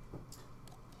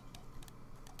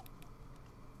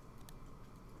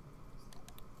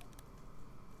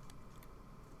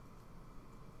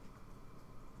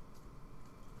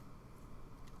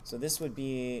 So this would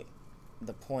be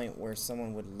the point where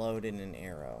someone would load in an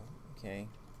arrow. Okay,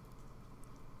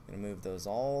 I'm going to move those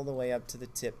all the way up to the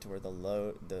tip to where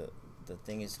the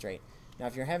thing is straight. Now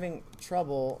if you're having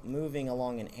trouble moving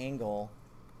along an angle,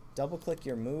 double click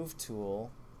your move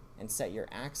tool and set your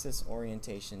axis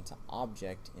orientation to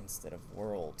object instead of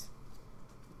world.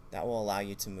 That will allow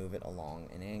you to move it along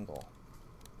an angle.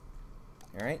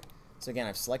 Alright, so again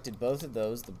I've selected both of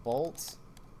those, the bolt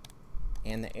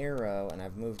and the arrow, and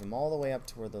I've moved them all the way up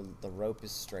to where the rope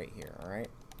is straight here. Alright,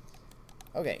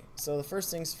 okay, so the first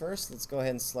things first, let's go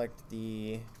ahead and select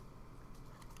the,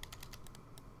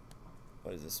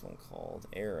 what is this one called?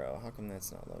 Arrow. How come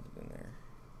that's not loaded in there?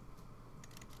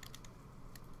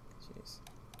 Jeez.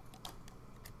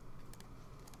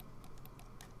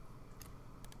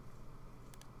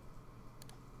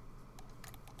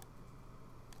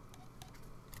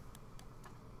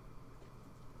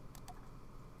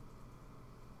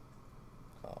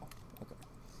 Oh,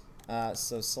 okay.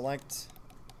 So select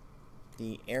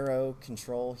the arrow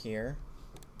control here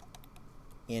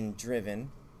in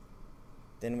driven.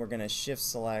 Then we're going to shift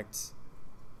select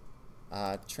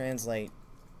translate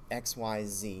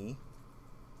XYZ.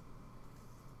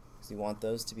 because we want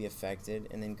those to be affected,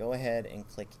 and then go ahead and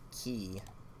click key.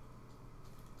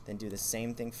 Then do the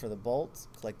same thing for the bolt.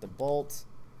 Click the bolt,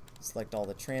 select all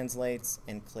the translates,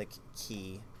 and click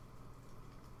key.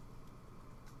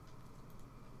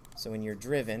 So when you're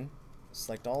driven,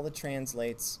 select all the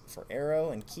translates for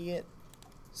arrow and key it.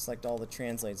 Select all the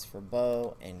translates for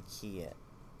bow and key it.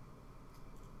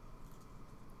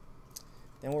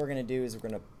 Then what we're going to do is we're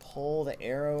going to pull the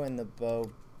arrow and the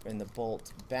bow and the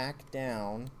bolt back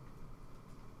down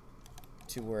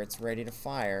to where it's ready to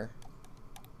fire.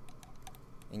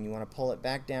 And you want to pull it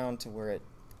back down to where it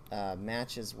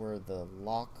matches where the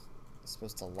lock is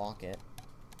supposed to lock it.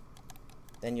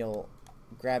 Then you'll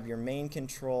grab your main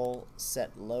control,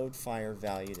 set load fire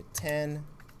value to 10,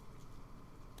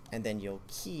 and then you'll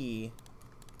key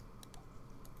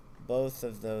both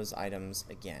of those items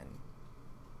again.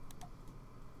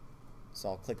 So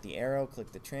I'll click the arrow,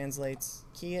 click the translates,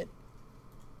 key it,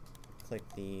 click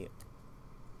the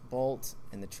bolt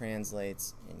and the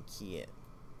translates, and key it.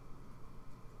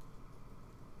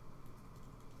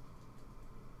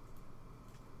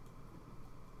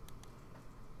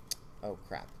 Oh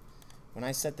crap. When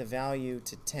I set the value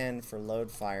to 10 for load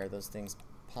fire, those things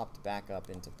popped back up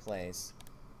into place.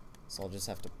 So I'll just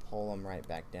have to pull them right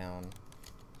back down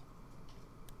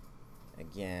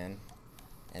again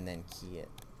and then key it.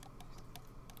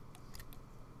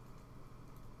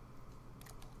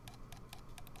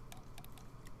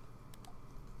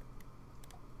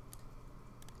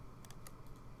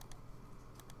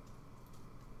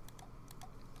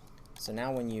 So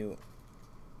now when you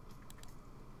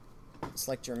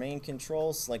select your main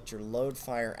control, select your load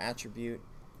fire attribute,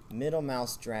 middle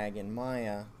mouse drag in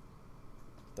Maya,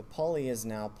 the pulley is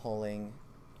now pulling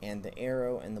and the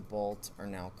arrow and the bolt are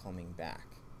now coming back.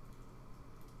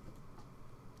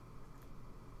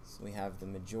 So we have the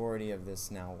majority of this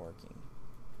now working.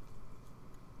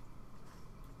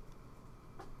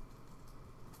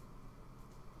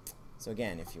 So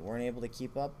again, if you weren't able to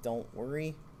keep up, don't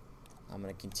worry. I'm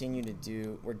going to continue to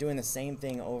do, we're doing the same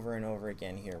thing over and over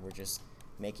again here. We're just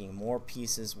making more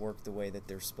pieces work the way that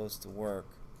they're supposed to work.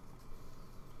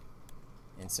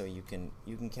 And so you can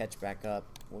catch back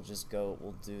up. We'll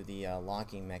do the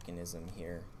locking mechanism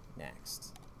here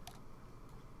next.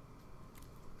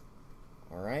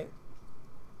 Alright,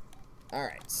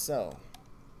 so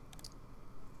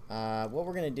what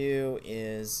we're going to do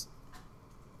is,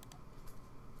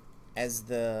 as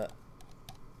the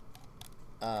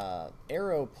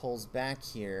arrow pulls back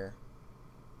here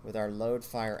with our load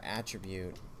fire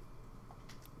attribute,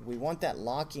 we want that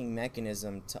locking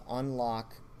mechanism to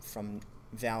unlock from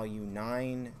value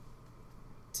 9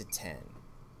 to 10.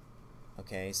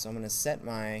 Okay, so I'm going to set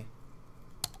my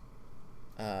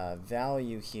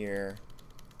value here.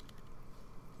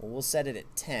 Well, we'll set it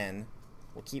at 10.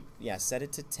 We'll keep, set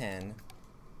it to 10.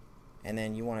 And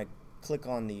then you want to click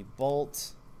on the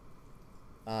bolt,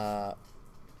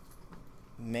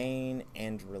 main,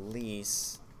 and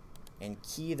release, and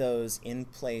key those in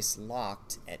place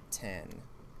locked at 10.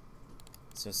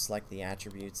 So select the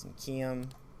attributes and key them.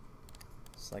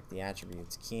 Select the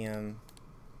attributes, key them,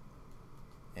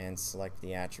 and select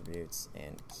the attributes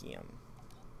and key them.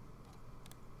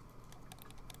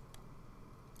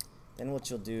 Then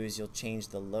what you'll do is you'll change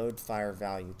the load fire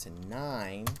value to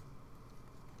 9,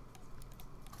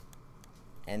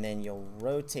 and then you'll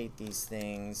rotate these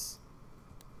things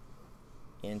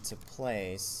into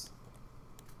place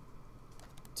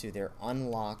to their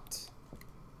unlocked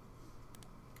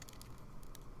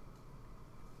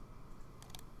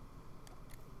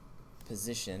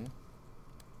position.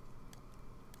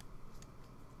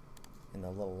 And the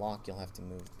little lock you'll have to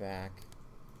move back.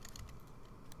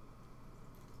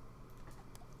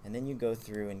 And then you go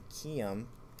through and key them.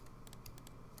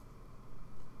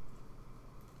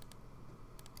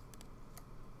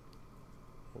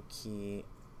 We'll key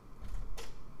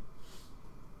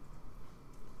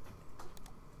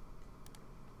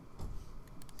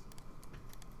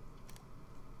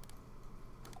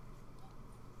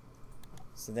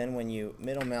so then when you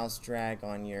middle mouse drag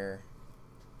on your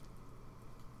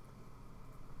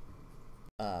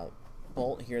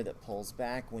bolt here that pulls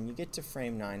back, when you get to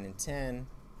frame 9 and 10,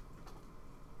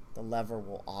 the lever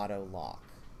will auto lock.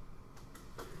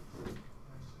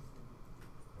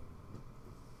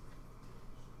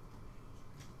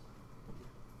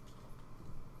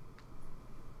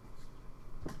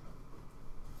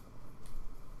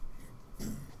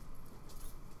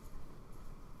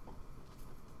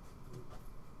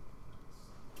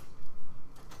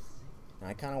 Now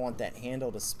I kind of want that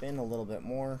handle to spin a little bit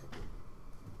more,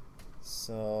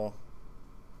 so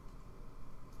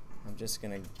I'm just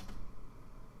going to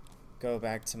go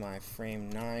back to my frame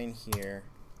 9 here,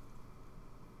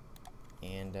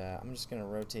 and I'm just going to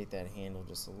rotate that handle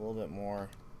just a little bit more,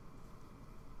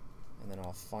 and then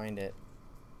I'll find it,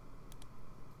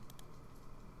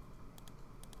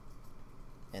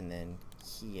 and then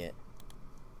key it.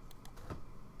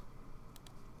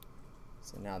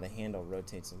 So now the handle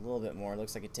rotates a little bit more. It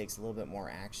looks like it takes a little bit more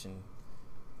action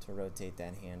to rotate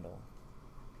that handle.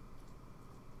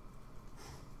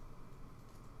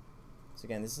 So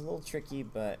again, this is a little tricky,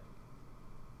 but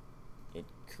it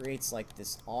creates like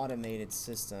this automated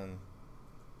system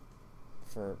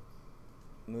for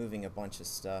moving a bunch of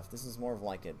stuff. This is more of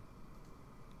like a,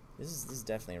 this is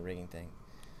definitely a rigging thing.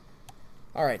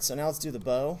 Alright, so now let's do the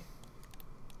bow.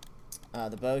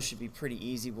 The bow should be pretty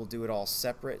easy. We'll do it all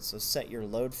separate. So set your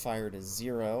load fire to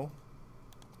 0.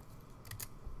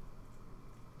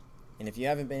 And if you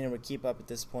haven't been able to keep up at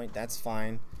this point, that's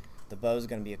fine. The bow is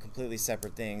going to be a completely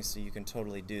separate thing, so you can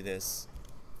totally do this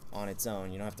on its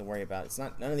own. You don't have to worry about it. It's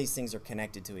not, none of these things are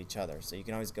connected to each other, so you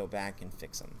can always go back and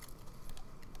fix them.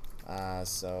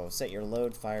 So set your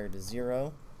load fire to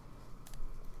 0.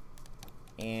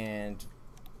 And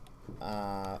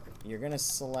you're going to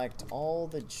select all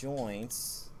the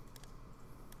joints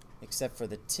except for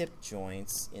the tip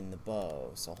joints in the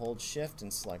bow. So hold shift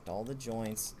and select all the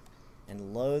joints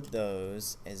and load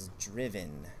those as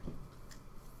driven.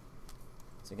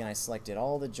 So again, I selected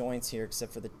all the joints here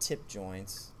except for the tip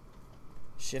joints.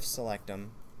 Shift select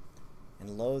them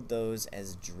and load those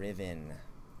as driven.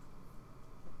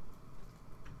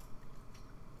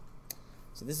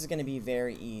 So this is going to be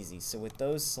very easy. So with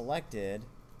those selected,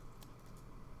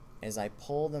 as I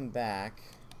pull them back,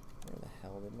 where the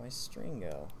hell did my string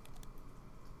go?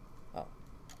 Oh.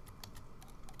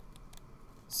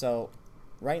 So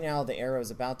right now the arrow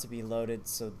is about to be loaded,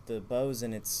 so the bow's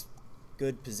in its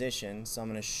good position. So I'm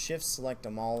going to shift select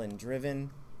them all in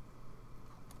driven,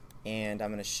 and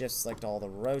I'm going to shift select all the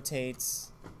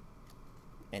rotates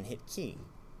and hit key.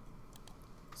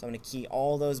 So I'm going to key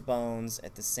all those bones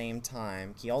at the same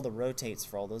time, key all the rotates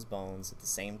for all those bones at the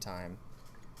same time,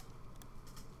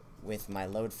 with my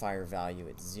load fire value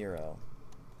at 0.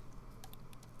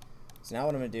 So now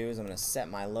what I'm going to do is I'm going to set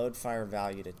my load fire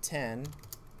value to 10,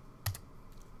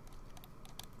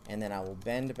 and then I will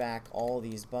bend back all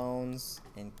these bones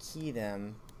and key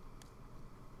them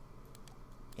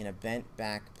in a bent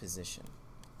back position.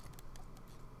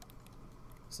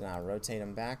 So now rotate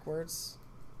them backwards,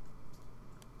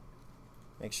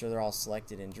 make sure they're all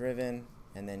selected and driven,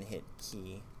 and then hit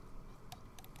key.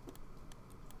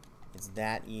 It's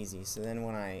that easy. So then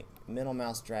when I middle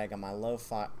mouse drag on my load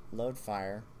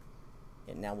fire,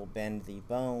 it now will bend the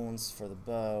bones for the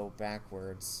bow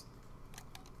backwards,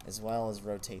 as well as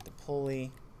rotate the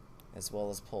pulley, as well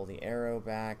as pull the arrow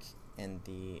back and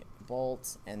the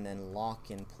bolt, and then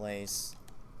lock in place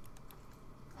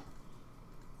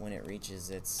when it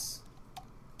reaches its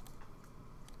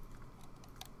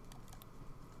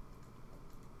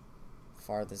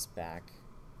farthest back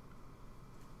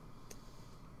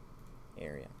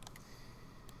area.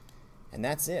 And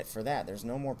that's it for that. There's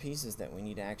no more pieces that we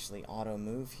need to actually auto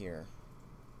move here.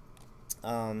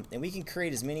 And we can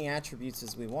create as many attributes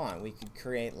as we want. We could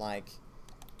create, like,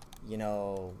 you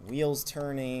know, wheels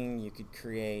turning. You could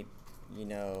create, you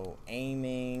know,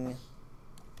 aiming.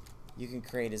 You can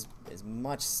create as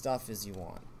much stuff as you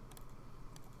want.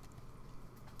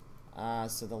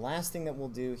 So the last thing that we'll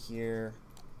do here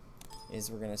is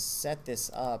we're going to set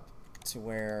this up to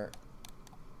where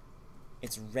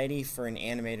it's ready for an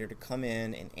animator to come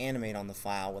in and animate on the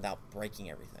file without breaking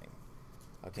everything.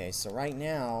 Okay, so right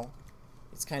now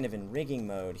it's kind of in rigging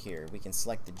mode here. We can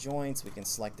select the joints, we can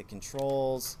select the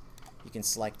controls, you can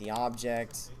select the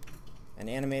object. An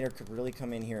animator could really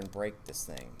come in here and break this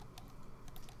thing.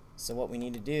 So what we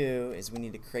need to do is we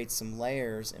need to create some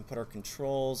layers and put our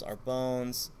controls, our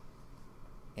bones,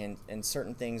 and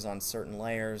certain things on certain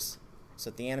layers, so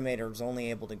that the animator is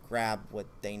only able to grab what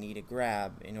they need to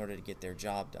grab in order to get their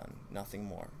job done, nothing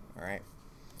more. Alright,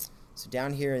 so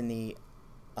down here in the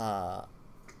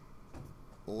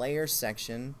layer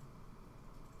section,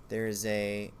 there's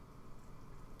a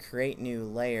create new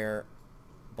layer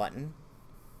button.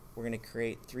 We're going to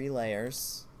create 3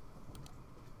 layers,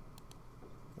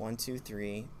 1, 2,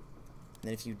 3, and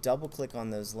then if you double click on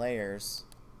those layers,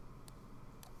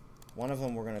 one of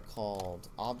them we're going to call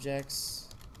objects.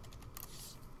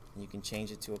 You can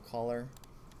change it to a color.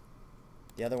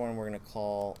 The other one we're going to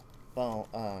call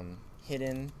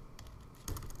hidden.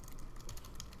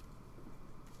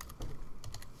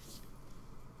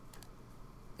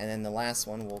 And then the last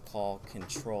one we'll call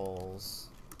controls.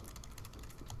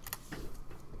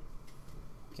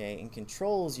 Okay, in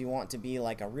controls you want to be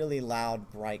like a really loud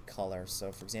bright color,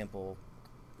 so for example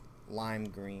lime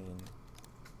green.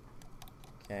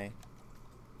 Okay,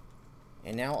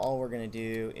 and now all we're going to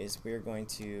do is we're going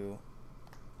to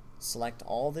select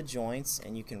all the joints,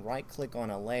 and you can right click on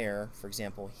a layer, for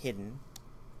example hidden,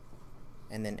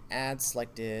 and then add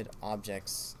selected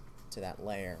objects to that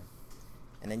layer,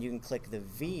 and then you can click the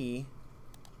V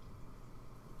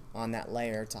on that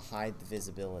layer to hide the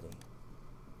visibility.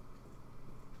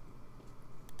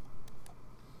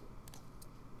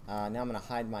 Now I'm going to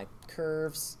hide my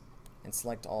curves and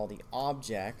select all the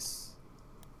objects.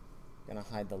 I'm going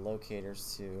to hide the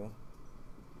locators too.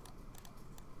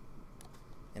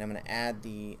 And I'm going to add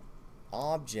the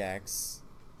objects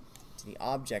to the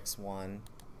objects one,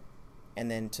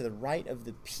 and then to the right of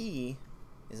the P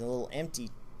is a little empty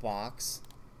box,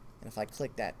 and if I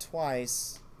click that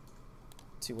twice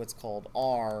to what's called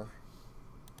R,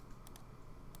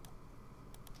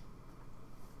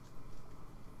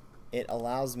 it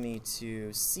allows me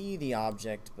to see the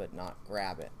object but not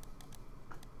grab it.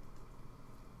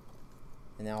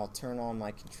 And now I'll turn on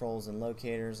my controls and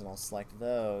locators, and I'll select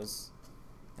those,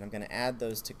 and I'm going to add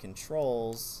those to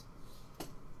controls,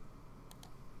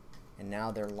 and now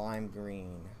they're lime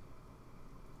green.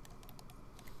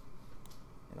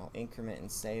 And I'll increment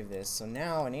and save this. So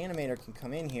now an animator can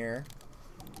come in here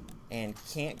and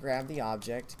can't grab the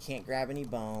object, can't grab any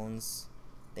bones.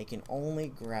 They can only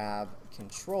grab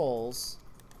controls,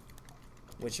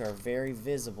 which are very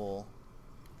visible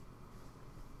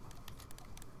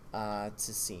to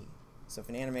see. So if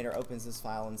an animator opens this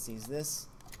file and sees this,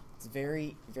 it's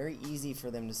very, very easy for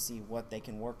them to see what they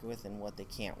can work with and what they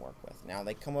can't work with. Now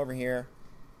they come over here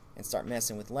and start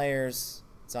messing with layers.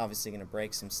 It's obviously going to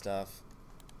break some stuff.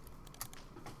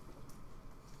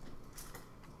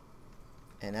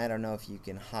 And I don't know if you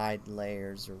can hide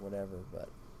layers or whatever, but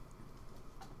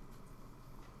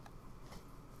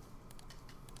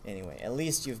anyway, at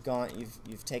least you've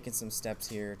taken some steps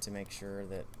here to make sure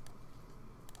that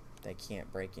they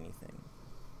can't break anything.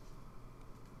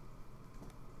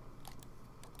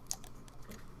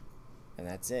 And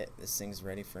that's it. This thing's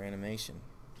ready for animation.